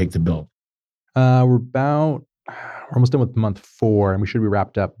that take to build? We're almost done with month 4, and we should be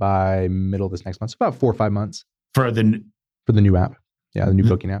wrapped up by middle of this next month. So about 4 or 5 months For the new app. Yeah, the new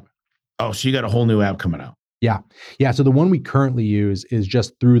booking app. Oh, so you got a whole new app coming out. Yeah. So the one we currently use is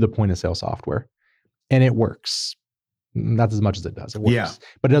just through the point of sale software, and it works. That's as much as it does. It works,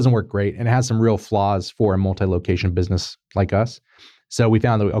 but it doesn't work great, and it has some real flaws for a multi-location business like us. So we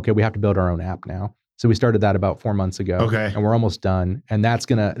found that we have to build our own app now. So we started that about 4 months ago. Okay. And we're almost done. And that's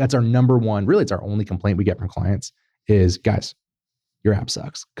our number one, really it's our only complaint we get from clients is, guys, your app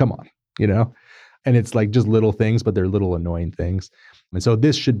sucks. Come on, And it's like just little things, but they're little annoying things. And so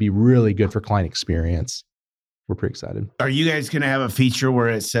this should be really good for client experience. We're pretty excited. Are you guys going to have a feature where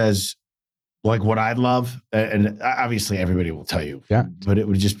it says, like what I'd love, and obviously everybody will tell you, but it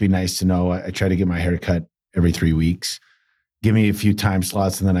would just be nice to know. I try to get my hair cut every 3 weeks. Give me a few time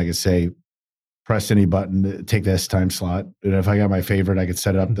slots, and then I could say, press any button to take this time slot. And if I got my favorite, I could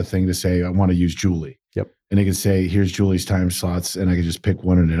set up the thing to say, I want to use Julie. Yep. And it could say, here's Julie's time slots. And I could just pick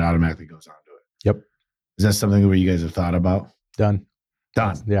one and it automatically goes on to it. Yep. Is that something where you guys have thought about? Done.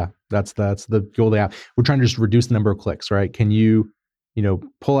 That's the goal of the app. We're trying to just reduce the number of clicks, right? Can you,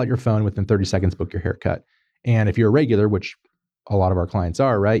 pull out your phone within 30 seconds, book your haircut. And if you're a regular, which a lot of our clients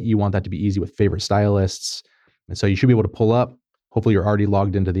are, right? You want that to be easy with favorite stylists. And so you should be able to pull up. Hopefully you're already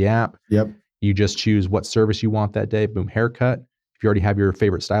logged into the app. Yep. You just choose what service you want that day. Boom, haircut. If you already have your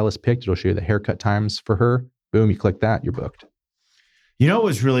favorite stylist picked, it'll show you the haircut times for her. Boom, you click that, you're booked. What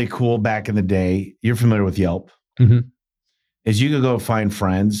was really cool back in the day, you're familiar with Yelp, is you could go find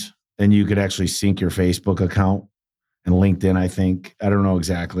friends and you could actually sync your Facebook account and LinkedIn, I think. I don't know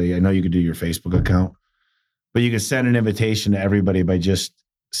exactly. I know you could do your Facebook account, but you could send an invitation to everybody by just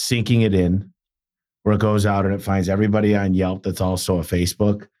syncing it in where it goes out and it finds everybody on Yelp that's also a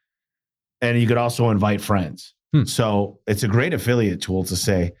Facebook. And you could also invite friends. So it's a great affiliate tool to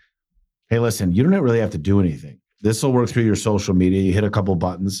say, hey, listen, you don't really have to do anything. This will work through your social media. You hit a couple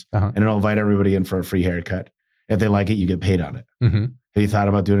buttons and it'll invite everybody in for a free haircut. If they like it, you get paid on it. Mm-hmm. Have you thought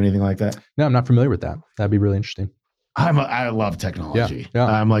about doing anything like that? No, I'm not familiar with that. That'd be really interesting. I love technology. Yeah.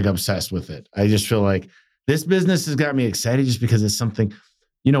 I'm like obsessed with it. I just feel like this business has got me excited just because it's something,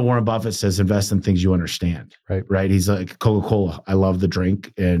 Warren Buffett says, invest in things you understand. Right. He's like Coca-Cola. I love the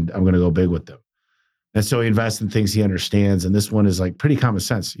drink and I'm going to go big with them. And so he invests in things he understands. And this one is like pretty common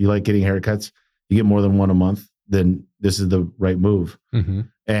sense. You like getting haircuts, you get more than one a month, then this is the right move. Mm-hmm.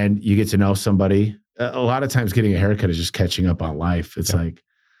 And you get to know somebody. A lot of times getting a haircut is just catching up on life. It's like,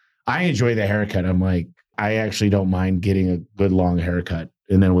 I enjoy the haircut. I'm like, I actually don't mind getting a good long haircut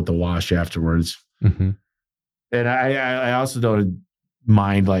and then with the wash afterwards. Mm-hmm. And I also don't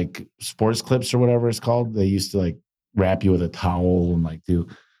mind like sports clips or whatever it's called. They used to like wrap you with a towel and like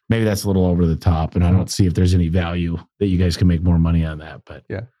maybe that's a little over the top. And I don't see if there's any value that you guys can make more money on that. But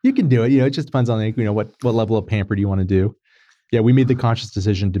yeah, you can do it. It just depends on what level of pamper do you want to do. Yeah, we made the conscious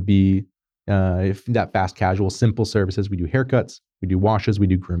decision to be if that fast casual, simple services. We do haircuts, we do washes, we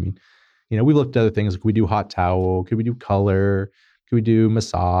do grooming. We looked at other things. Could we do hot towel? Could we do color? Could we do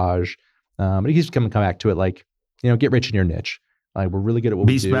massage? But he keeps coming back to it like, get rich in your niche. Like we're really good at what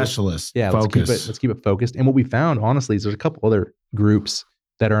we do. Be specialist. Yeah, focus. Let's keep it focused. And what we found, honestly, is there's a couple other groups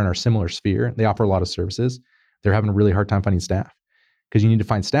that are in our similar sphere. They offer a lot of services. They're having a really hard time finding staff because you need to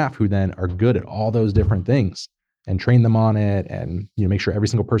find staff who then are good at all those different things and train them on it and make sure every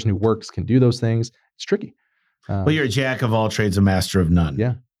single person who works can do those things. It's tricky. Well, you're a jack of all trades, a master of none.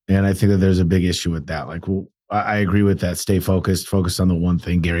 Yeah. And I think that there's a big issue with that. Like, I agree with that. Stay focused on the one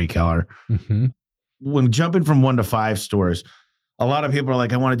thing, Gary Keller. Mm-hmm. When jumping from 1 to 5 stores, a lot of people are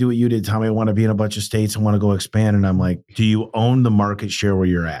like, I want to do what you did, Tommy. I want to be in a bunch of states. I want to go expand. And I'm like, do you own the market share where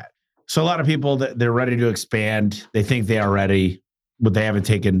you're at? So a lot of people, they're ready to expand. They think they are ready, but they haven't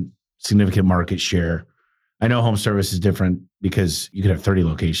taken significant market share. I know home service is different because you could have 30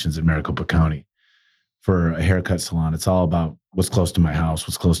 locations in Maricopa County for a haircut salon. It's all about what's close to my house,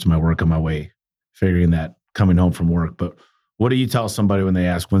 what's close to my work on my way, figuring that coming home from work. But what do you tell somebody when they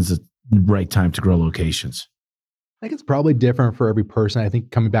ask, when's the right time to grow locations? I think it's probably different for every person. I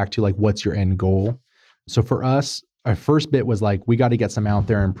think coming back to like, what's your end goal? So for us, our first bit was like, we got to get some out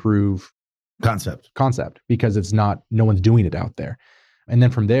there and prove concept because it's not, no one's doing it out there. And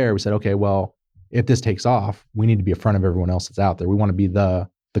then from there we said, okay, well, if this takes off, we need to be in front of everyone else that's out there. We want to be the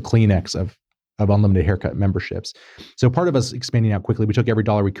Kleenex of unlimited haircut memberships. So part of us expanding out quickly, we took every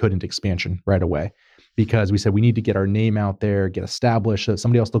dollar we could into expansion right away because we said we need to get our name out there, get established so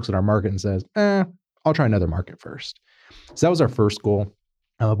somebody else looks at our market and says, I'll try another market first. So that was our first goal.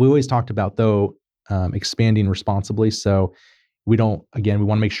 We always talked about though, expanding responsibly. So we want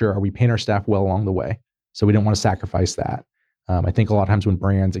to make sure, are we paying our staff well along the way? So we don't want to sacrifice that. I think a lot of times when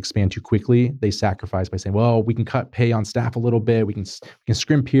brands expand too quickly, they sacrifice by saying, well, we can cut pay on staff a little bit. We can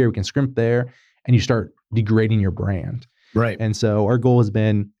scrimp here, we can scrimp there. And you start degrading your brand. Right. And so our goal has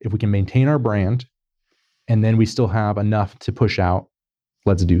been, if we can maintain our brand and then we still have enough to push out,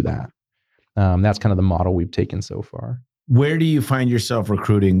 let's do that. That's kind of the model we've taken so far. Where do you find yourself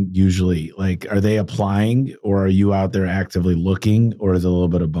recruiting usually? Like, are they applying or are you out there actively looking, or is it a little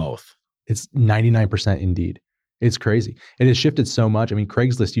bit of both? It's 99% Indeed. It's crazy. It has shifted so much. I mean,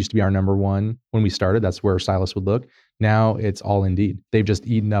 Craigslist used to be our number one when we started. That's where stylists would look. Now it's all Indeed. They've just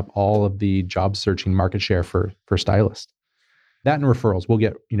eaten up all of the job searching market share for stylists. That and referrals. We'll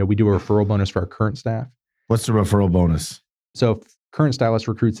get, we do a referral bonus for our current staff. What's the referral bonus? So if current stylist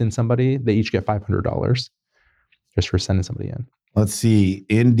recruits in somebody, they each get $500 just for sending somebody in. Let's see.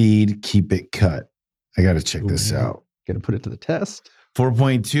 Indeed, keep it cut. I got to check this out. Got to put it to the test.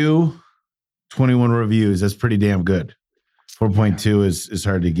 4.2, 21 reviews. That's pretty damn good. 4.2 is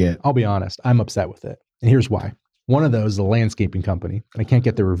hard to get. I'll be honest. I'm upset with it. And here's why. One of those is a landscaping company. And I can't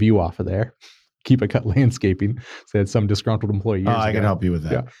get the review off of there. Keep It Cut Landscaping said some disgruntled employee. I can help you with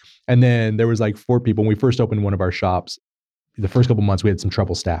that. Yeah. And then there was like 4 people. When we first opened one of our shops, the first couple months, we had some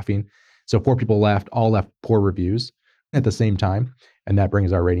trouble staffing. So 4 people left, all left poor reviews at the same time. And that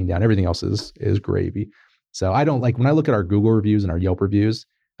brings our rating down. Everything else is gravy. So I don't like, when I look at our Google reviews and our Yelp reviews,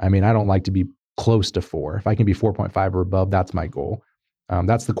 I mean, I don't like to be close to 4. If I can be 4.5 or above, that's my goal.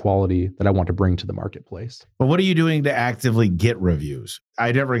 That's the quality that I want to bring to the marketplace. But what are you doing to actively get reviews?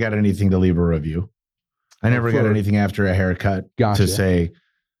 I never got anything to leave a review. I never got anything after a haircut to say,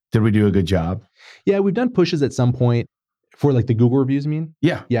 did we do a good job? Yeah, we've done pushes at some point for like the Google reviews, you mean?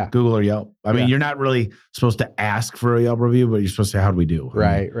 Yeah. Google or Yelp. I mean, you're not really supposed to ask for a Yelp review, but you're supposed to say, how do we do?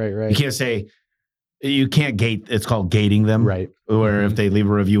 Right. You can't say, you can't gate, it's called gating them. Right. Where if they leave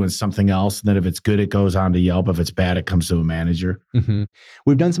a review in something else, then if it's good, it goes on to Yelp. If it's bad, it comes to a manager. Mm-hmm.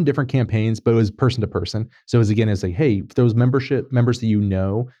 We've done some different campaigns, but it was person to person. So it's like, hey, those members that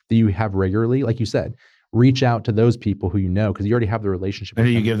that you have regularly, like you said, reach out to those people who you know, because you already have the relationship. And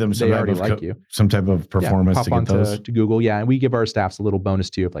you give them some type of performance pop to get those. To Google. Yeah. And we give our staffs a little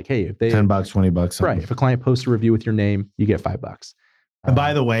bonus too of like, hey, if they $10, $20. Right. If a client posts a review with your name, you get $5. And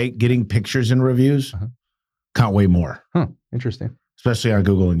by the way, getting pictures in reviews count way more. Huh. Interesting. Especially on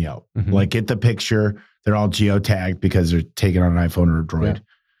Google and Yelp. Mm-hmm. Like, get the picture. They're all geotagged because they're taken on an iPhone or a Droid. Yeah.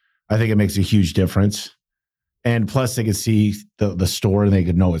 I think it makes a huge difference. And plus, they can see the store and they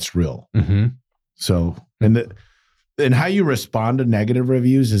can know it's real. Mm-hmm. So, and how you respond to negative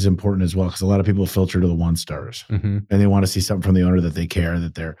reviews is important as well, because a lot of people filter to the 1 stars and they want to see something from the owner that they care,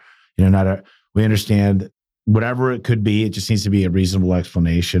 that they're, we understand whatever it could be. It just needs to be a reasonable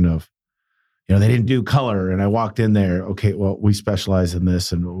explanation of, they didn't do color and I walked in there. Okay, well, we specialize in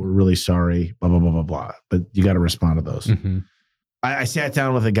this and we're really sorry, blah, blah, blah, blah, blah. But you got to respond to those. Mm-hmm. I sat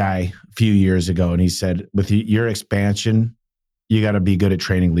down with a guy a few years ago and he said, with your expansion, you got to be good at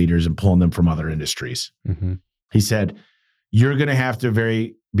training leaders and pulling them from other industries. Mm-hmm. He said, you're going to have to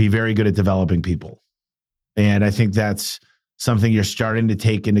be very good at developing people. And I think that's something you're starting to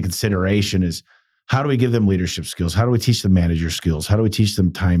take into consideration is, how do we give them leadership skills? How do we teach them manager skills? How do we teach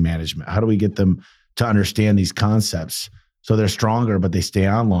them time management? How do we get them to understand these concepts so they're stronger, but they stay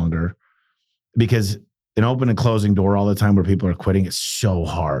on longer? Because an open and closing door all the time where people are quitting is so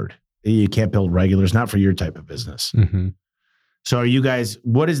hard. You can't build regulars, not for your type of business. Mm-hmm. So are you guys,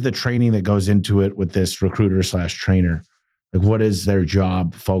 what is the training that goes into it with this recruiter/trainer? Like, what is their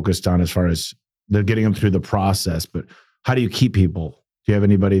job focused on as far as they're getting them through the process? But how do you keep people? Do you have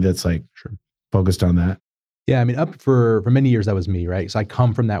anybody that's like focused on that? Yeah, I mean, up for many years, that was me, right? So I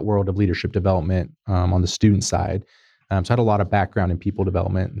come from that world of leadership development on the student side. So I had a lot of background in people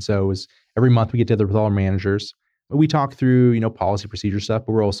development. And so it was every month we get together with all our managers. We talk through, policy procedure stuff,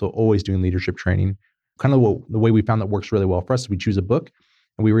 but we're also always doing leadership training. Kind of the way we found that works really well for us is we choose a book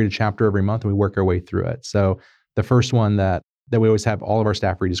and we read a chapter every month and we work our way through it. So the first one that we always have all of our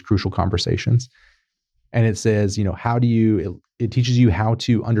staff read is Crucial Conversations. And it says, it teaches you how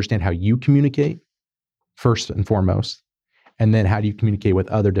to understand how you communicate first and foremost, and then how do you communicate with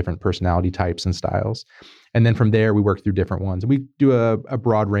other different personality types and styles. And then from there, we work through different ones. And we do a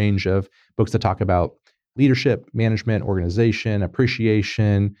broad range of books that talk about leadership, management, organization,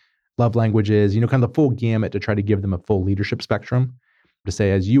 appreciation, love languages, kind of the full gamut to try to give them a full leadership spectrum. To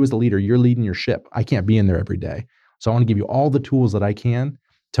say, as you as the leader, you're leading your ship. I can't be in there every day. So I want to give you all the tools that I can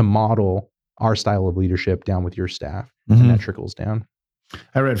to model our style of leadership down with your staff. And that trickles down.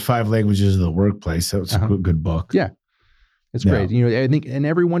 I read 5 Languages of the Workplace. That was a good book. Yeah. It's great. I think, and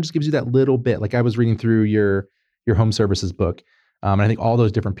everyone just gives you that little bit. Like I was reading through your home services book. And I think all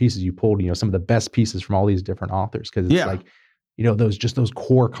those different pieces you pulled, some of the best pieces from all these different authors. Cause it's like, those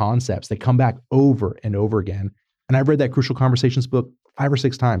core concepts that come back over and over again. And I've read that Crucial Conversations book 5 or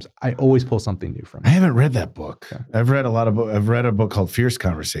 6 times. I always pull something new from it. I haven't read that book. Yeah. I've read I've read a book called Fierce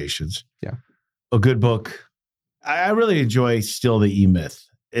Conversations. Yeah. A good book. I really enjoy Still the E-Myth.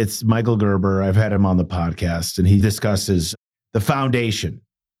 It's Michael Gerber. I've had him on the podcast and he discusses the foundation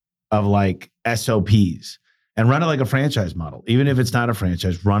of like SOPs and run it like a franchise model. Even if it's not a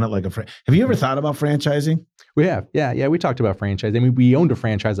franchise, run it like a franchise. Have you ever thought about franchising? We have. Yeah. We talked about franchising. I mean, we owned a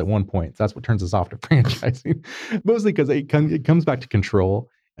franchise at one point. So that's what turns us off to franchising, mostly because it comes back to control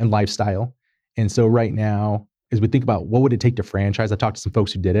and lifestyle. And so right now, as we think about what would it take to franchise, I talked to some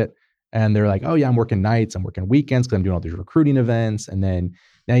folks who did it and they're like, oh yeah, I'm working nights, I'm working weekends because I'm doing all these recruiting events. And then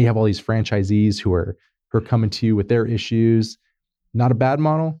now you have all these franchisees who are coming to you with their issues. Not a bad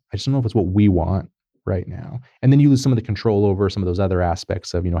model. I just don't know if it's what we want right now. And then you lose some of the control over some of those other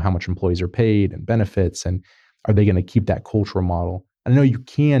aspects of, how much employees are paid and benefits, and are they going to keep that cultural model? I know you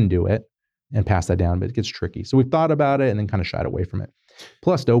can do it and pass that down, but it gets tricky. So we've thought about it and then kind of shied away from it.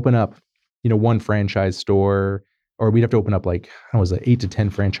 Plus to open up, one franchise store, or we'd have to open up 8 to 10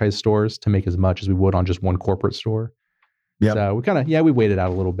 franchise stores to make as much as we would on just one corporate store. Yeah. So we waited out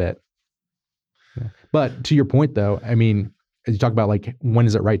a little bit. Yeah. But to your point though, I mean, as you talk about when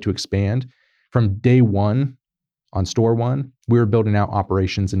is it right to expand? From day one on store one, we were building out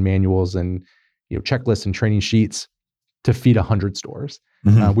operations and manuals and checklists and training sheets to feed 100 stores.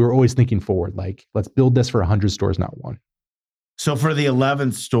 Mm-hmm. We were always thinking forward, let's build this for 100 stores, not one. So for the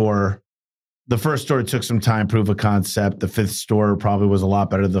 11th store, the first store took some time, proof of concept. The 5th store probably was a lot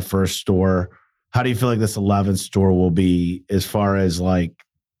better than the first store. How do you feel like this 11th store will be as far as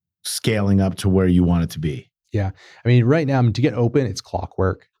scaling up to where you want it to be? Yeah. I mean, right now, to get open, it's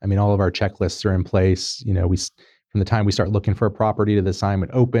clockwork. I mean, all of our checklists are in place. From the time we start looking for a property to the time it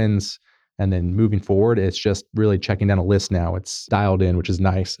opens, and then moving forward, it's just really checking down a list now. It's dialed in, which is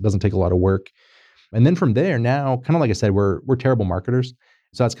nice. It doesn't take a lot of work. And then from there, now, kind of like I said, we're terrible marketers.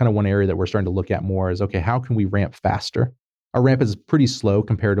 So that's kind of one area that we're starting to look at more is, okay, how can we ramp faster? Our ramp is pretty slow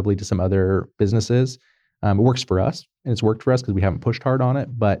comparatively to some other businesses. It works for us, and it's worked for us because we haven't pushed hard on it.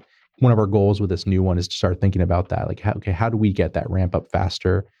 But one of our goals with this new one is to start thinking about that. How do we get that ramp up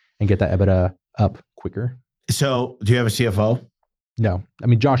faster and get that EBITDA up quicker? So do you have a CFO? No. I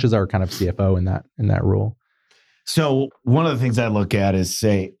mean, Josh is our kind of CFO in that role. So one of the things I look at is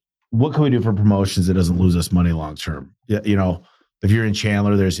say, what can we do for promotions that doesn't lose us money long term? If you're in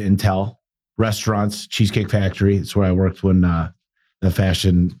Chandler, there's Intel, restaurants, Cheesecake Factory. It's where I worked when the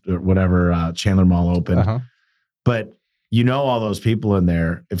fashion or whatever Chandler Mall opened. Uh-huh. But all those people in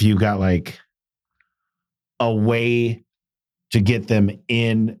there, if you got a way to get them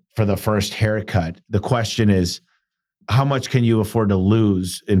in for the first haircut, the question is, how much can you afford to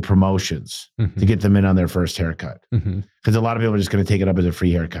lose in promotions to get them in on their first haircut? Because a lot of people are just going to take it up as a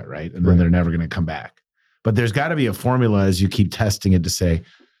free haircut, right? And then they're never going to come back. But there's got to be a formula as you keep testing it to say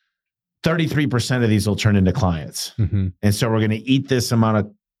 33% of these will turn into clients. And so we're going to eat this amount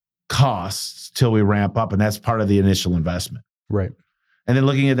of costs till we ramp up. And that's part of the initial investment. Right. And then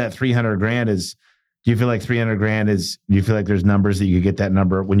looking at that 300 grand do you feel like 300 grand do you feel like there's numbers that you could get that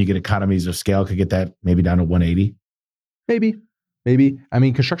number when you get economies of scale, could get that maybe down to 180? Maybe. I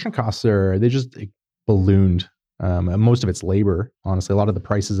mean, construction costs they just ballooned. Most of it's labor. Honestly, a lot of the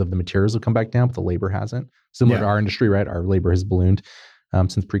prices of the materials have come back down, but the labor hasn't. Similar to our industry, right? Our labor has ballooned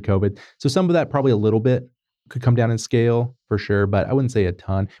since pre-COVID. So some of that, probably a little bit, could come down in scale for sure, but I wouldn't say a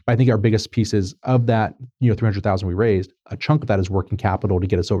ton. But I think our biggest pieces of that, $300,000 we raised, a chunk of that is working capital to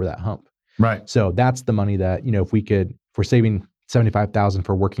get us over that hump. Right. So that's the money that, if we're saving $75,000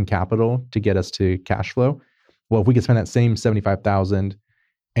 for working capital to get us to cash flow. Well, if we could spend that same $75,000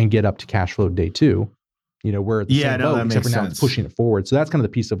 and get up to cash flow day 2, we're at the same boat, except for now it's pushing it forward. So that's kind of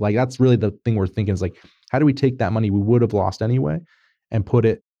the piece of that's really the thing we're thinking is how do we take that money we would have lost anyway and put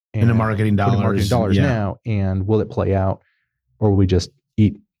it into marketing dollars, now, and will it play out, or will we just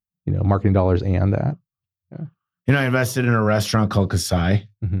eat, marketing dollars and that? Yeah. I invested in a restaurant called Kasai,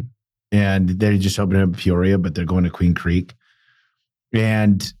 mm-hmm. and they just opened up in Peoria, but they're going to Queen Creek.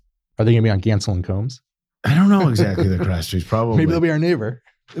 And are they going to be on Gansel and Combs? I don't know exactly the cross streets. Probably. Maybe they'll be our neighbor.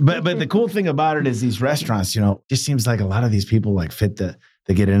 But the cool thing about it is these restaurants, just seems like a lot of these people fit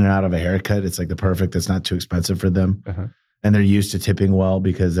they get in and out of a haircut. It's it's not too expensive for them. Uh-huh. And they're used to tipping well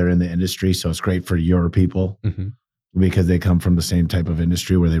because they're in the industry. So it's great for your people mm-hmm. because they come from the same type of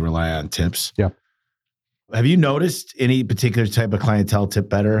industry where they rely on tips. Yeah. Have you noticed any particular type of clientele tip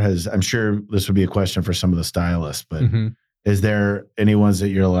better? I'm sure this would be a question for some of the stylists, but mm-hmm. is there any ones that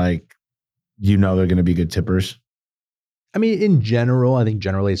you're they're going to be good tippers? I mean, in general, I think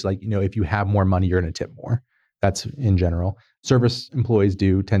generally it's if you have more money, you're going to tip more. That's in general. Service employees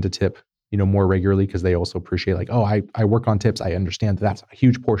do tend to tip, more regularly because they also appreciate I work on tips. I understand that's a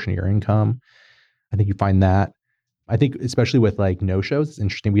huge portion of your income. I think you find that. I think especially with no-shows, it's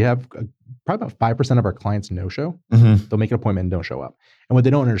interesting. We have probably about 5% of our clients no-show. Mm-hmm. They'll make an appointment and don't show up. And what they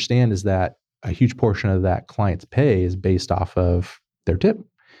don't understand is that a huge portion of that client's pay is based off of their tip.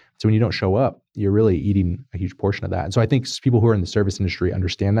 So when you don't show up, you're really eating a huge portion of that. And so I think people who are in the service industry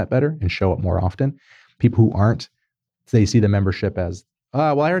understand that better and show up more often. People who aren't, they see the membership as,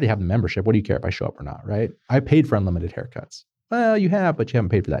 well, I already have the membership. What do you care if I show up or not, right? I paid for unlimited haircuts. Well, you have, but you haven't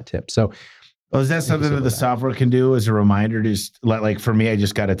paid for that tip. So is that something that the software can do as a reminder? Just for me, I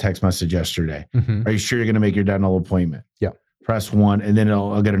just got a text message yesterday. Mm-hmm. Are you sure you're going to make your dental appointment? Yeah. Press 1, and then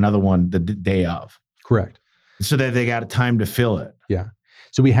I'll get another one the day of. Correct. So that they got time to fill it. Yeah.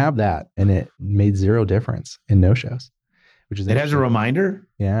 So we have that, and it made zero difference in no-shows, which is it has a reminder.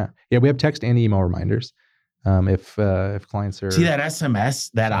 Yeah. We have text and email reminders. If clients are that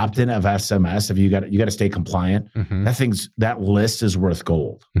SMS, that opt-in of SMS, if you got to stay compliant. mm-hmm. That list is worth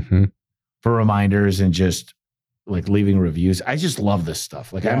gold mm-hmm. for reminders and just leaving reviews. I just love this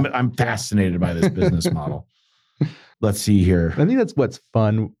stuff. I'm fascinated by this business model. Let's see here. I think that's what's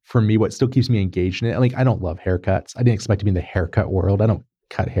fun for me. What still keeps me engaged in it. I don't love haircuts. I didn't expect to be in the haircut world. I don't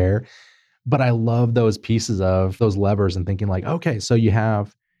cut hair, but I love those pieces of those levers and thinking okay, so you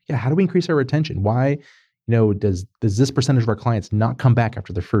have, how do we increase our retention? Why, does this percentage of our clients not come back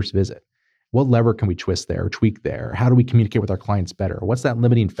after their first visit? What lever can we twist there or tweak there? How do we communicate with our clients better? What's that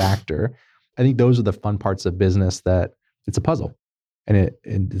limiting factor? I think those are the fun parts of business, that it's a puzzle and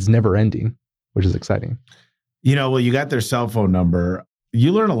it's never ending, which is exciting. You got their cell phone number.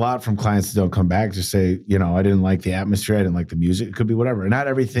 You learn a lot from clients that don't come back. Just say, I didn't like the atmosphere. I didn't like the music. It could be whatever. And not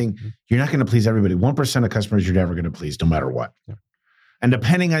everything, you're not going to please everybody. 1% of customers you're never going to please, no matter what. Yeah. And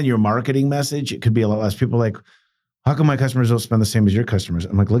depending on your marketing message, it could be a lot less. People how come my customers don't spend the same as your customers?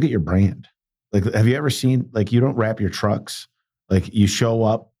 I'm look at your brand. Have you ever seen, you don't wrap your trucks. You show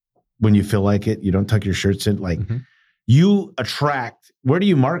up when you feel like it. You don't tuck your shirts in. mm-hmm. You attract, where do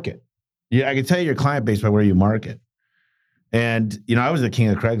you market? Yeah, I can tell you your client base by where you market. And, I was the king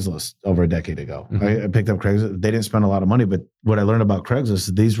of Craigslist over a decade ago. Mm-hmm. I picked up Craigslist. They didn't spend a lot of money, but what I learned about Craigslist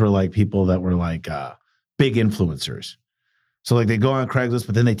is these were people that were big influencers. So they go on Craigslist,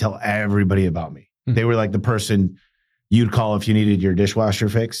 but then they tell everybody about me. Mm-hmm. They were the person you'd call if you needed your dishwasher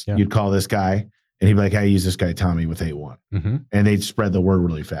fixed. Yeah. You'd call this guy and he'd be like, I use this guy, Tommy, with A1. Mm-hmm. And they'd spread the word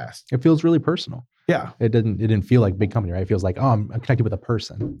really fast. It feels really personal. Yeah. It didn't feel like big company, right? It feels like, I'm connected with a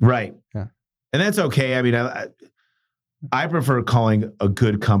person. Right. Yeah. And that's okay. I mean, I prefer calling a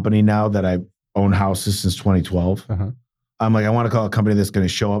good company now that I've owned houses since 2012. Uh-huh. I'm I want to call a company that's going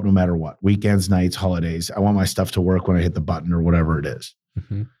to show up no matter what. Weekends, nights, holidays. I want my stuff to work when I hit the button or whatever it is.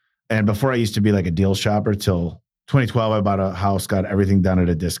 Mm-hmm. And before I used to be a deal shopper till 2012, I bought a house, got everything done at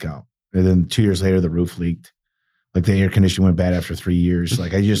a discount. And then 2 years later, the roof leaked. The air conditioning went bad after 3 years.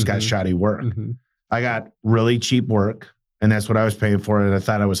 I just got shoddy work. Mm-hmm. I got really cheap work, and that's what I was paying for. And I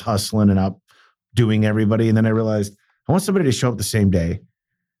thought I was hustling and outdoing everybody. And then I realized I want somebody to show up the same day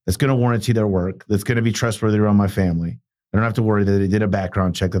that's going to warranty their work, that's going to be trustworthy around my family. I don't have to worry that they did a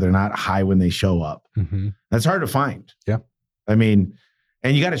background check, that they're not high when they show up. Mm-hmm. That's hard to find. Yeah. I mean,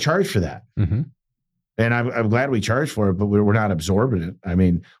 and you got to charge for that. Mm-hmm. And I'm glad we charge for it, but we're not absorbing it. I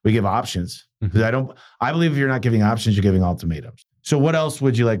mean, we give options. Mm-hmm. I believe if you're not giving options, you're giving ultimatums. So what else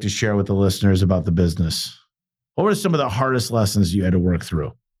would you like to share with the listeners about the business? What were some of the hardest lessons you had to work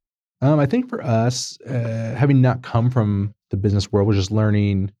through? I think for us, having not come from the business world, was just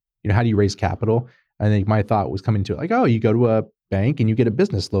learning how do you raise capital? I think my thought was coming to it like, oh, you go to a bank and you get a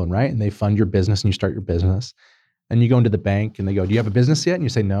business loan, right? And they fund your business and you start your business. And you go into the bank and they go, do you have a business yet? And you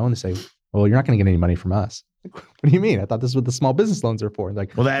say no. And they say, well, you're not going to get any money from us. Like, what do you mean? I thought this is what the small business loans are for. And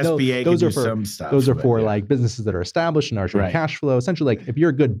like, well, the SBA can do some stuff. Those are for like businesses that are established and are showing cash flow. Essentially, like if you're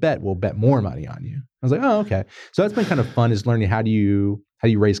a good bet, we'll bet more money on you. I was like, oh, okay. So that's been kind of fun, is learning how do you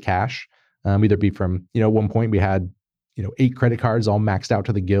raise cash. Either be from, at one point we had, 8 credit cards all maxed out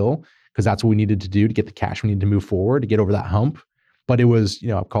to the gill, because that's what we needed to do to get the cash we needed to move forward, to get over that hump. But it was,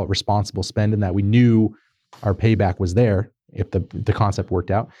 I'll call it responsible spend, in that we knew our payback was there if the concept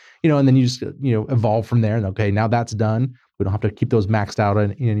worked out, and then you just, evolve from there. And okay, now that's done. We don't have to keep those maxed out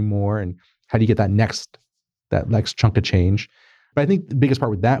anymore. And how do you get that next chunk of change? But I think the biggest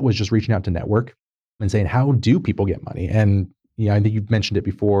part with that was just reaching out to network and saying, how do people get money? And, I think you've mentioned it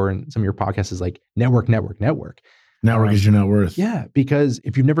before in some of your podcasts, is like network. Network is your net worth. Yeah, because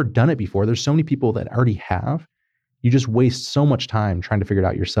if you've never done it before, there's so many people that already have. You just waste so much time trying to figure it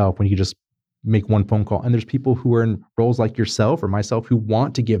out yourself when you just make one phone call. And there's people who are in roles like yourself or myself who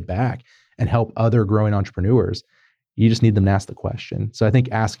want to give back and help other growing entrepreneurs. You just need them to ask the question. So I think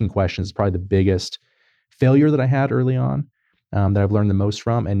asking questions is probably the biggest failure that I had early on, that I've learned the most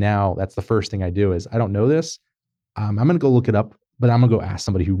from. And now that's the first thing I do is, I don't know this. I'm going to go look it up, but I'm going to go ask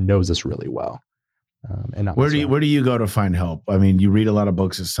somebody who knows this really well. And not where do you go to find help? I mean, you read a lot of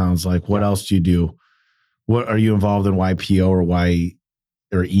books, it sounds like. What else do you do? What are you involved in? YPO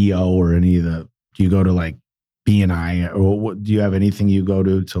or EO or any of the? Do you go to like BNI, or what, do you have anything you go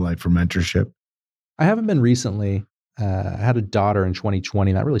to like for mentorship? I haven't been recently. I had a daughter in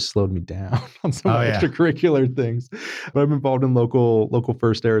 2020, and that really slowed me down on some extracurricular things. But I'm involved in local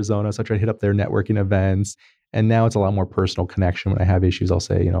First Arizona, so I try to hit up their networking events. And now it's a lot more personal connection. When I have issues, I'll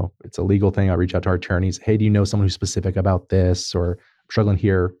say, it's a legal thing. I'll reach out to our attorneys. Hey, do you know someone who's specific about this? Or I'm struggling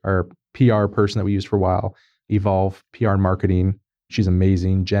here. Our PR person that we used for a while, Evolve PR and Marketing. She's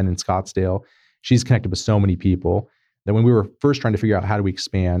amazing. Jen in Scottsdale. She's connected with so many people that when we were first trying to figure out how do we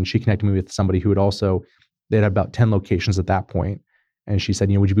expand, she connected me with somebody who had also, they had about 10 locations at that point. And she said,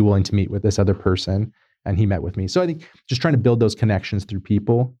 would you be willing to meet with this other person? And he met with me. So I think just trying to build those connections through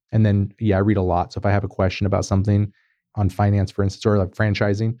people. And then, I read a lot. So if I have a question about something on finance, for instance, or like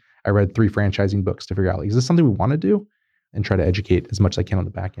franchising, I read 3 franchising books to figure out, like, is this something we want to do? And try to educate as much as I can on the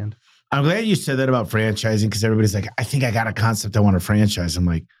back end. I'm glad you said that about franchising, because everybody's like, I think I got a concept I want to franchise. I'm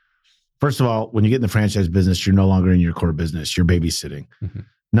like, first of all, when you get in the franchise business, you're no longer in your core business. You're babysitting. Mm-hmm.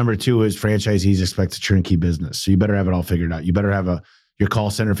 Number 2 is franchisees expect a turnkey business. So you better have it all figured out. You better have your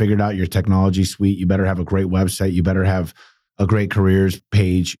call center figured out, your technology suite. You better have a great website. You better have a great careers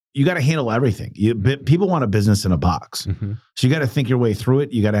page. You got to handle everything. People want a business in a box. Mm-hmm. So you got to think your way through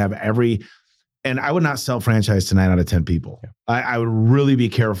it. You got to have and I would not sell franchise to 9 out of 10 people. Yeah. I would really be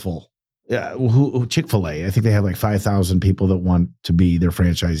careful. Chick-fil-A, I think they have like 5,000 people that want to be their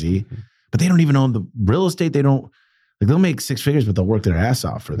franchisee, mm-hmm. but they don't even own the real estate. They'll make 6 figures, but they'll work their ass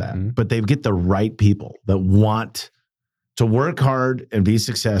off for that. Mm-hmm. But they get the right people that want to work hard and be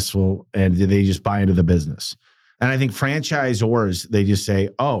successful, and they just buy into the business. And I think franchisors, they just say,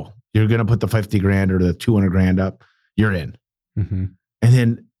 oh, you're going to put the 50 grand or the 200 grand up, you're in. Mm-hmm. And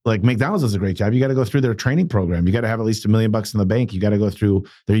then like McDonald's does a great job. You got to go through their training program. You got to have at least $1 million in the bank. You got to go through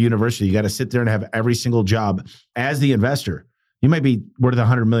their university. You got to sit there and have every single job as the investor. You might be worth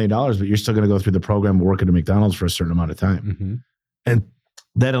 $100 million, but you're still going to go through the program and work at a McDonald's for a certain amount of time. Mm-hmm. And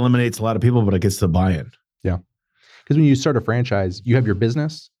that eliminates a lot of people, but it gets the buy-in. Yeah. Because when you start a franchise, you have your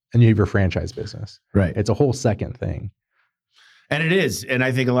business and you have your franchise business. Right. It's a whole second thing. And it is. And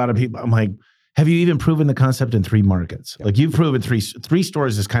I think a lot of people, I'm like, have you even proven the concept in 3 markets? Yeah. Like you've proven 3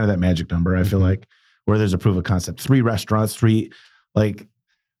 stores is kind of that magic number, I feel like, where there's a proof of concept. 3 restaurants, 3,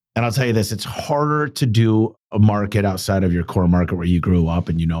 and I'll tell you this, it's harder to do a market outside of your core market where you grew up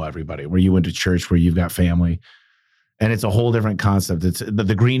and you know everybody, where you went to church, where you've got family. And it's a whole different concept. It's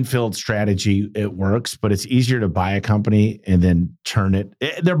the greenfield strategy. It works, but it's easier to buy a company and then turn it.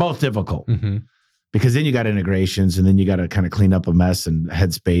 They're both difficult because then you got integrations and then you got to kind of clean up a mess and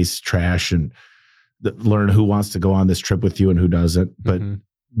headspace, trash, and learn who wants to go on this trip with you and who doesn't. But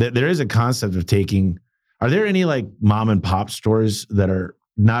there is a concept of taking. Are there any like mom and pop stores that are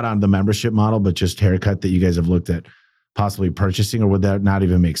not on the membership model, but just haircut that you guys have looked at possibly purchasing, or would that not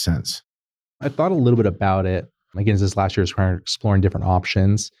even make sense? I thought a little bit about it. Again, this last year, I was kind of exploring different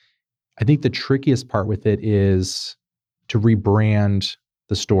options. I think the trickiest part with it is to rebrand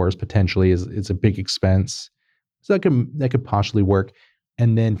the stores potentially is a big expense. So that could possibly work.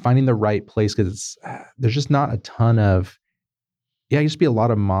 And then finding the right place, because there's just not a ton of, it used to be a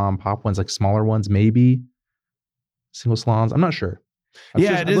lot of mom pop ones, like smaller ones, maybe single salons. I'm not sure.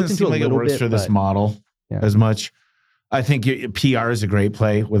 It doesn't seem like it works for this model as much. I think PR is a great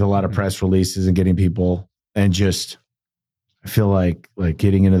play with a lot of press releases and getting people, and just I feel like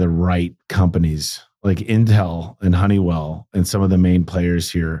getting into the right companies like Intel and Honeywell and some of the main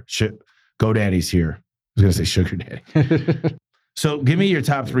players here. GoDaddy's here. I was going to say Sugar Daddy. So give me your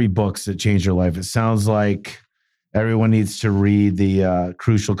top 3 books that changed your life. It sounds like everyone needs to read the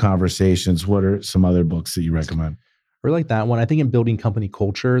Crucial Conversations. What are some other books that you recommend? I really like that one. I think in building company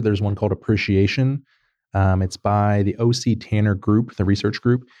culture, there's one called Appreciation. It's by the O.C. Tanner Group, the research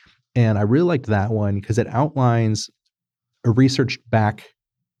group. And I really liked that one because it outlines a research-backed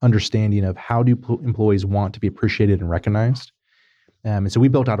understanding of how do employees want to be appreciated and recognized. And so we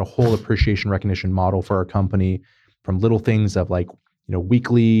built out a whole appreciation recognition model for our company, from little things of like,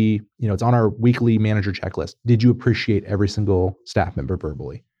 weekly, it's on our weekly manager checklist. Did you appreciate every single staff member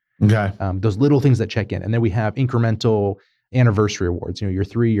verbally? Okay. Those little things that check in. And then we have incremental anniversary awards, your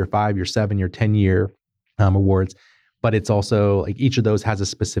 3, your 5, your 7, your 10-year awards. But it's also like each of those has a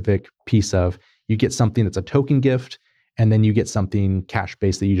specific piece of, you get something that's a token gift, and then you get something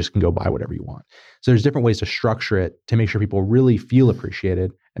cash-based that you just can go buy whatever you want. So there's different ways to structure it to make sure people really feel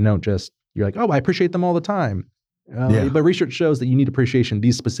appreciated and don't just, you're like, oh, I appreciate them all the time. But research shows that you need appreciation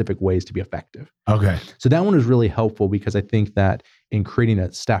these specific ways to be effective. Okay. So that one is really helpful because I think that in creating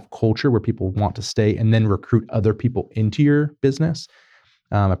a staff culture where people want to stay and then recruit other people into your business,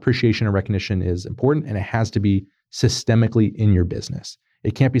 appreciation and recognition is important, and it has to be systemically in your business.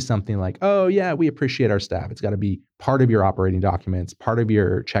 It can't be something like, oh yeah, we appreciate our staff. It's got to be part of your operating documents, part of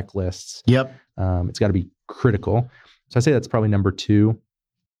your checklists. Yep. It's got to be critical. So I say that's probably number 2.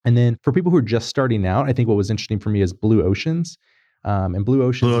 And then for people who are just starting out, I think what was interesting for me is Blue Oceans. And Blue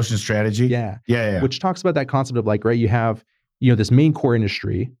Ocean strategy. Yeah. Which talks about that concept of like, right, you have, this main core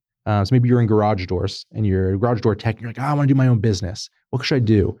industry. So maybe you're in garage doors and you're a garage door tech and you're like, I want to do my own business. What should I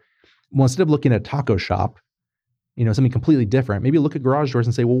do? Well, instead of looking at a taco shop, something completely different, maybe look at garage doors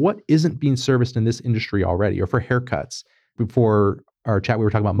and say, well, what isn't being serviced in this industry already? Or for haircuts, before our chat, we were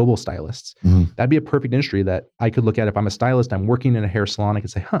talking about mobile stylists. Mm-hmm. That'd be a perfect industry that I could look at. If I'm a stylist, I'm working in a hair salon, I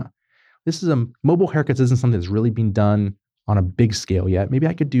could say, this is mobile haircuts isn't something that's really being done on a big scale yet. Maybe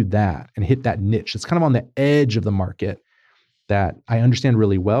I could do that and hit that niche. It's kind of on the edge of the market that I understand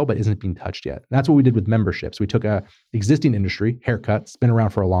really well, but isn't being touched yet. And that's what we did with memberships. We took a existing industry, haircuts, been around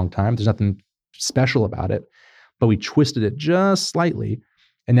for a long time. There's nothing special about it, but we twisted it just slightly.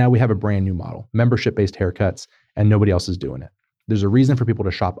 And now we have a brand new model, membership-based haircuts, and nobody else is doing it. There's a reason for people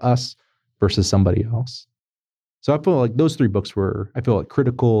to shop us versus somebody else. So I feel like those 3 books were,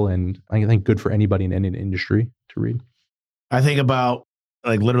 critical and I think good for anybody in any industry to read. I think about,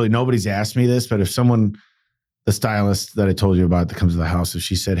 like, literally nobody's asked me this, but if someone, the stylist that I told you about that comes to the house, if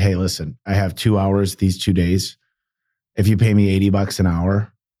she said, hey, listen, I have 2 hours these 2 days. If you pay me $80 an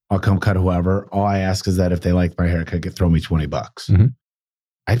hour, I'll come cut whoever. All I ask is that if they like my haircut, throw me $20. Mm-hmm.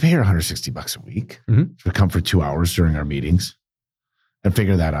 I'd pay her $160 a week to come for 2 hours during our meetings and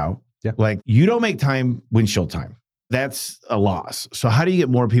figure that out. Yeah. Like, you don't make time windshield time. That's a loss. So how do you get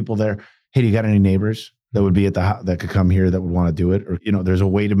more people there? Hey, do you got any neighbors that would be at the house that could come here that would want to do it? Or, there's a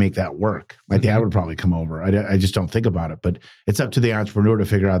way to make that work. My dad would probably come over. I just don't think about it, but it's up to the entrepreneur to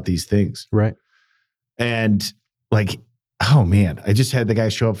figure out these things. Right. And like, oh man, I just had the guy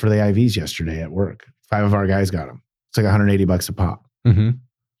show up for the IVs yesterday at work. 5 of our guys got them. It's like $180 a pop. Mm-hmm.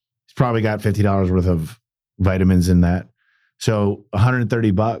 He's probably got $50 worth of vitamins in that. So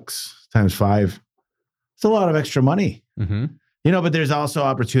 $130 times 5, it's a lot of extra money. Mm-hmm. But there's also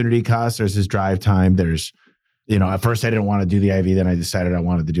opportunity costs. There's his drive time. There's, at first I didn't want to do the IV. Then I decided I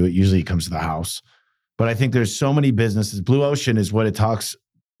wanted to do it. Usually it comes to the house. But I think there's so many businesses. Blue Ocean is what it talks.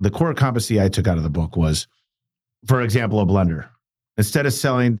 The core competency I took out of the book was, for example, a blender. Instead of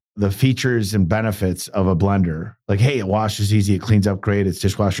selling the features and benefits of a blender, like, hey, it washes easy, it cleans up great, it's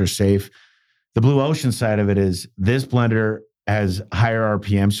dishwasher safe. The Blue Ocean side of it is this blender has higher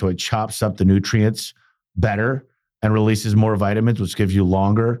RPM, so it chops up the nutrients better and releases more vitamins, which gives you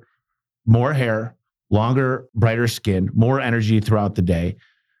longer, more hair, longer, brighter skin, more energy throughout the day.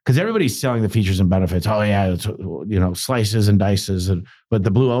 Because everybody's selling the features and benefits. Oh yeah, it's, slices and dices. But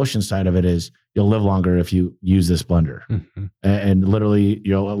the Blue Ocean side of it is you'll live longer if you use this blender. Mm-hmm. And literally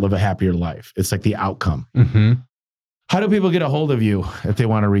you'll live a happier life. It's like the outcome. Mm-hmm. How do people get a hold of you if they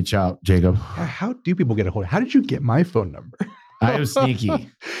want to reach out, Jacob? How do people get a hold of you? How did you get my phone number? I was sneaky.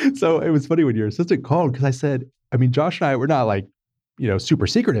 So it was funny when your assistant called because I said, Josh and I, we're not like, super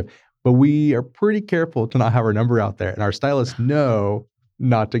secretive, but we are pretty careful to not have our number out there. And our stylists know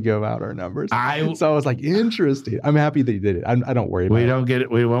not to give out our numbers. So I was like, interesting. I'm happy that you did it. I don't worry about it. We don't get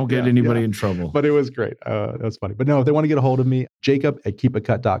it. We won't get anybody in trouble. But it was great. That was funny. But no, if they want to get a hold of me,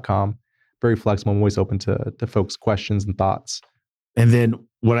 Jacob@keepacut.com. Very flexible. I'm always open to folks' questions and thoughts. And then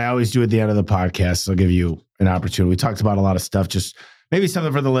what I always do at the end of the podcast, I'll give you an opportunity. We talked about a lot of stuff, just maybe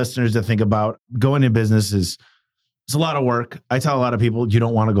something for the listeners to think about. Going in business it's a lot of work. I tell a lot of people, you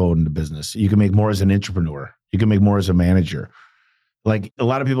don't want to go into business. You can make more as an entrepreneur. You can make more as a manager. Like a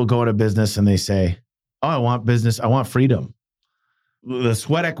lot of people go into business and they say, oh, I want business. I want freedom. The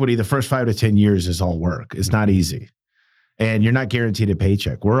sweat equity, the first 5 to 10 years is all work. It's not easy. And you're not guaranteed a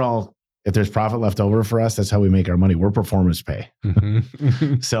paycheck. If there's profit left over for us, that's how we make our money. We're performance pay.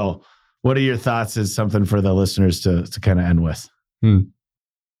 Mm-hmm. So what are your thoughts as something for the listeners to kind of end with?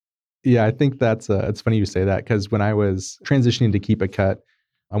 Yeah, I think it's funny you say that, because when I was transitioning to Keep It Cut,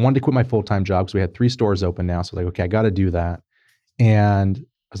 I wanted to quit my full-time job because we had 3 stores open now. So I was like, okay, I got to do that. And I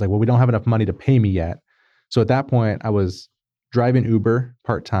was like, well, we don't have enough money to pay me yet. So at that point, I was driving Uber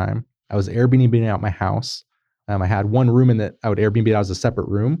part-time. I was Airbnb-ing out my house. I had one room that I would Airbnb out as a separate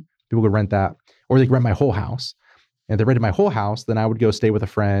room. People could rent that, or they could rent my whole house. And if they rented my whole house, then I would go stay with a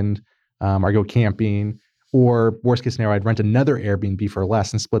friend, or go camping, or worst case scenario, I'd rent another Airbnb for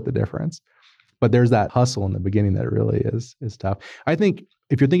less and split the difference. But there's that hustle in the beginning that really is tough. I think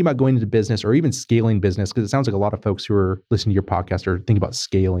if you're thinking about going into business or even scaling business, because it sounds like a lot of folks who are listening to your podcast are thinking about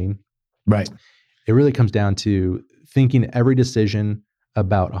scaling. Right. It really comes down to thinking every decision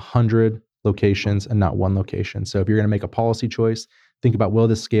about 100 locations and not one location. So if you're going to make a policy choice, think about, will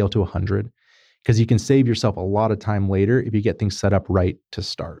this scale to 100? Because you can save yourself a lot of time later if you get things set up right to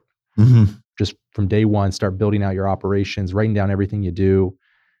start. Mm-hmm. Just from day one, start building out your operations, writing down everything you do.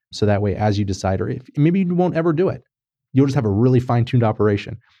 So that way, as you decide, or if maybe you won't ever do it, you'll just have a really fine-tuned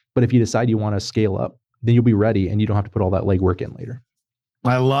operation. But if you decide you want to scale up, then you'll be ready and you don't have to put all that legwork in later.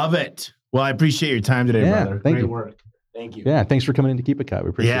 I love it. Well, I appreciate your time today, brother. Thank Great you. work. Thank you. Yeah, thanks for coming in to Keep It Cut.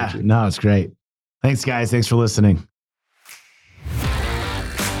 We appreciate you. No, it's great. Thanks, guys. Thanks for listening.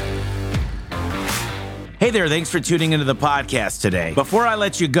 Hey there, thanks for tuning into the podcast today. Before I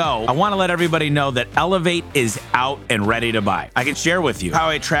let you go, I want to let everybody know that Elevate is out and ready to buy. I can share with you how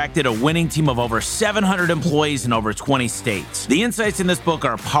I attracted a winning team of over 700 employees in over 20 states. The insights in this book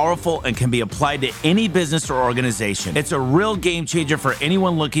are powerful and can be applied to any business or organization. It's a real game changer for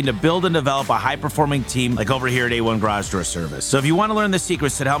anyone looking to build and develop a high-performing team like over here at A1 Garage Door Service. So if you want to learn the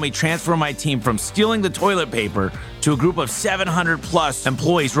secrets that help me transform my team from stealing the toilet paper to a group of 700 plus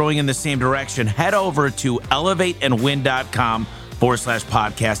employees rowing in the same direction, head over to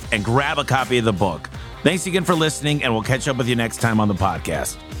elevateandwin.com/podcast and grab a copy of the book. Thanks again for listening, and we'll catch up with you next time on the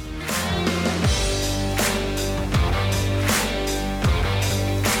podcast.